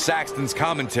 Aside from Saxton's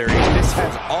commentary, this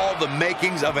has all the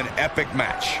makings of an epic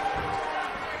match.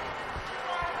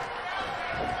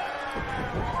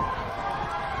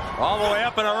 All the way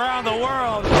up and around the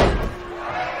world.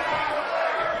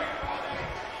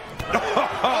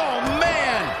 Oh,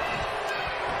 man!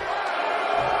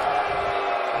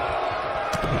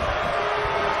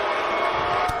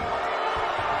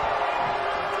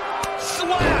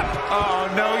 Slap! Oh,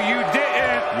 no, you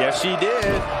didn't. Yes, she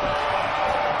did.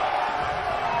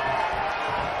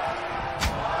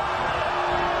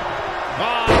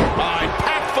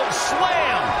 Impactful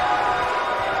slam.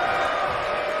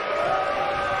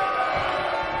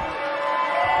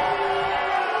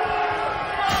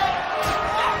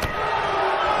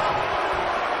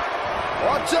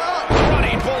 Watch out!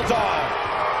 Running bulldog.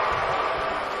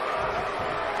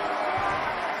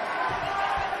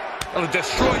 It'll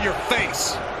destroy your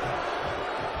face.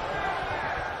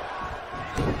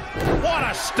 What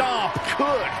a stomp.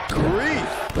 Good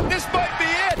grief! This might be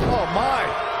it. Oh, my.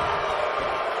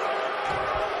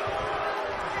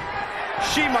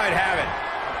 She might have it.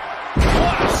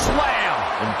 What a slam.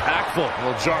 Impactful.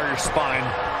 Will jar your spine.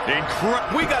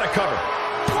 We got to cover.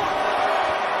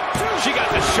 She got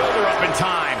the shoulder up in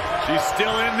time. She's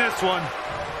still in this one.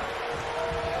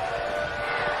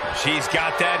 She's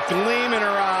got that gleam in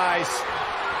her eyes.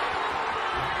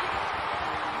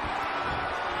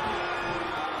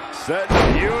 Set.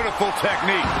 Beautiful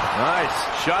technique. Nice.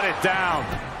 Shut it down.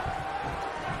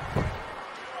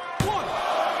 1,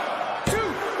 2,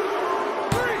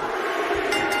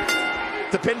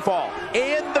 3. The pinfall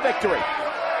and the victory.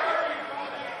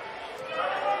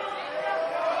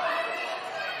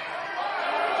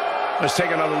 Let's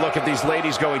take another look at these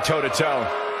ladies going toe-to-toe.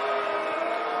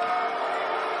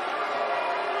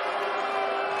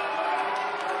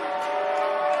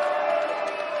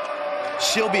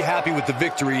 She'll be happy with the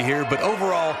victory here, but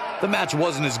overall, the match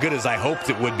wasn't as good as I hoped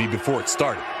it would be before it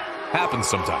started. Happens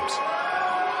sometimes.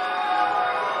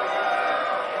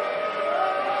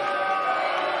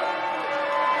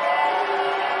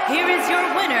 Here is your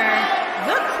winner,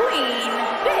 the Queen,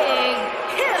 Big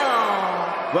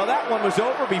Hill. Well, that one was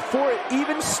over before it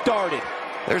even started.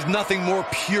 There's nothing more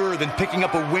pure than picking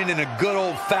up a win in a good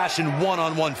old-fashioned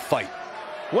one-on-one fight.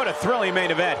 What a thrilling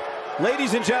main event.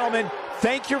 Ladies and gentlemen,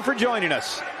 thank you for joining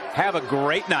us. Have a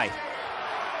great night.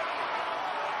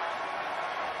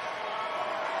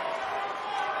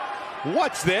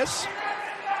 What's this?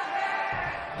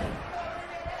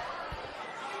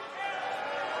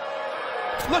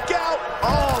 Look out!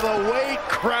 All the way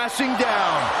crashing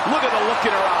down. Look at the look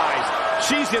in her eyes.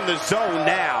 She's in the zone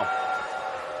now.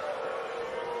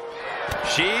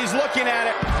 She's looking at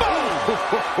it.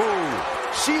 Boom!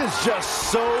 She is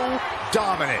just so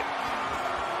dominant.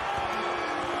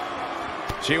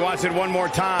 She wants it one more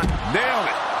time. Nailed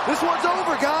it. This one's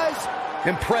over, guys.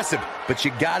 Impressive, but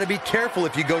you gotta be careful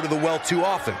if you go to the well too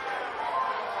often.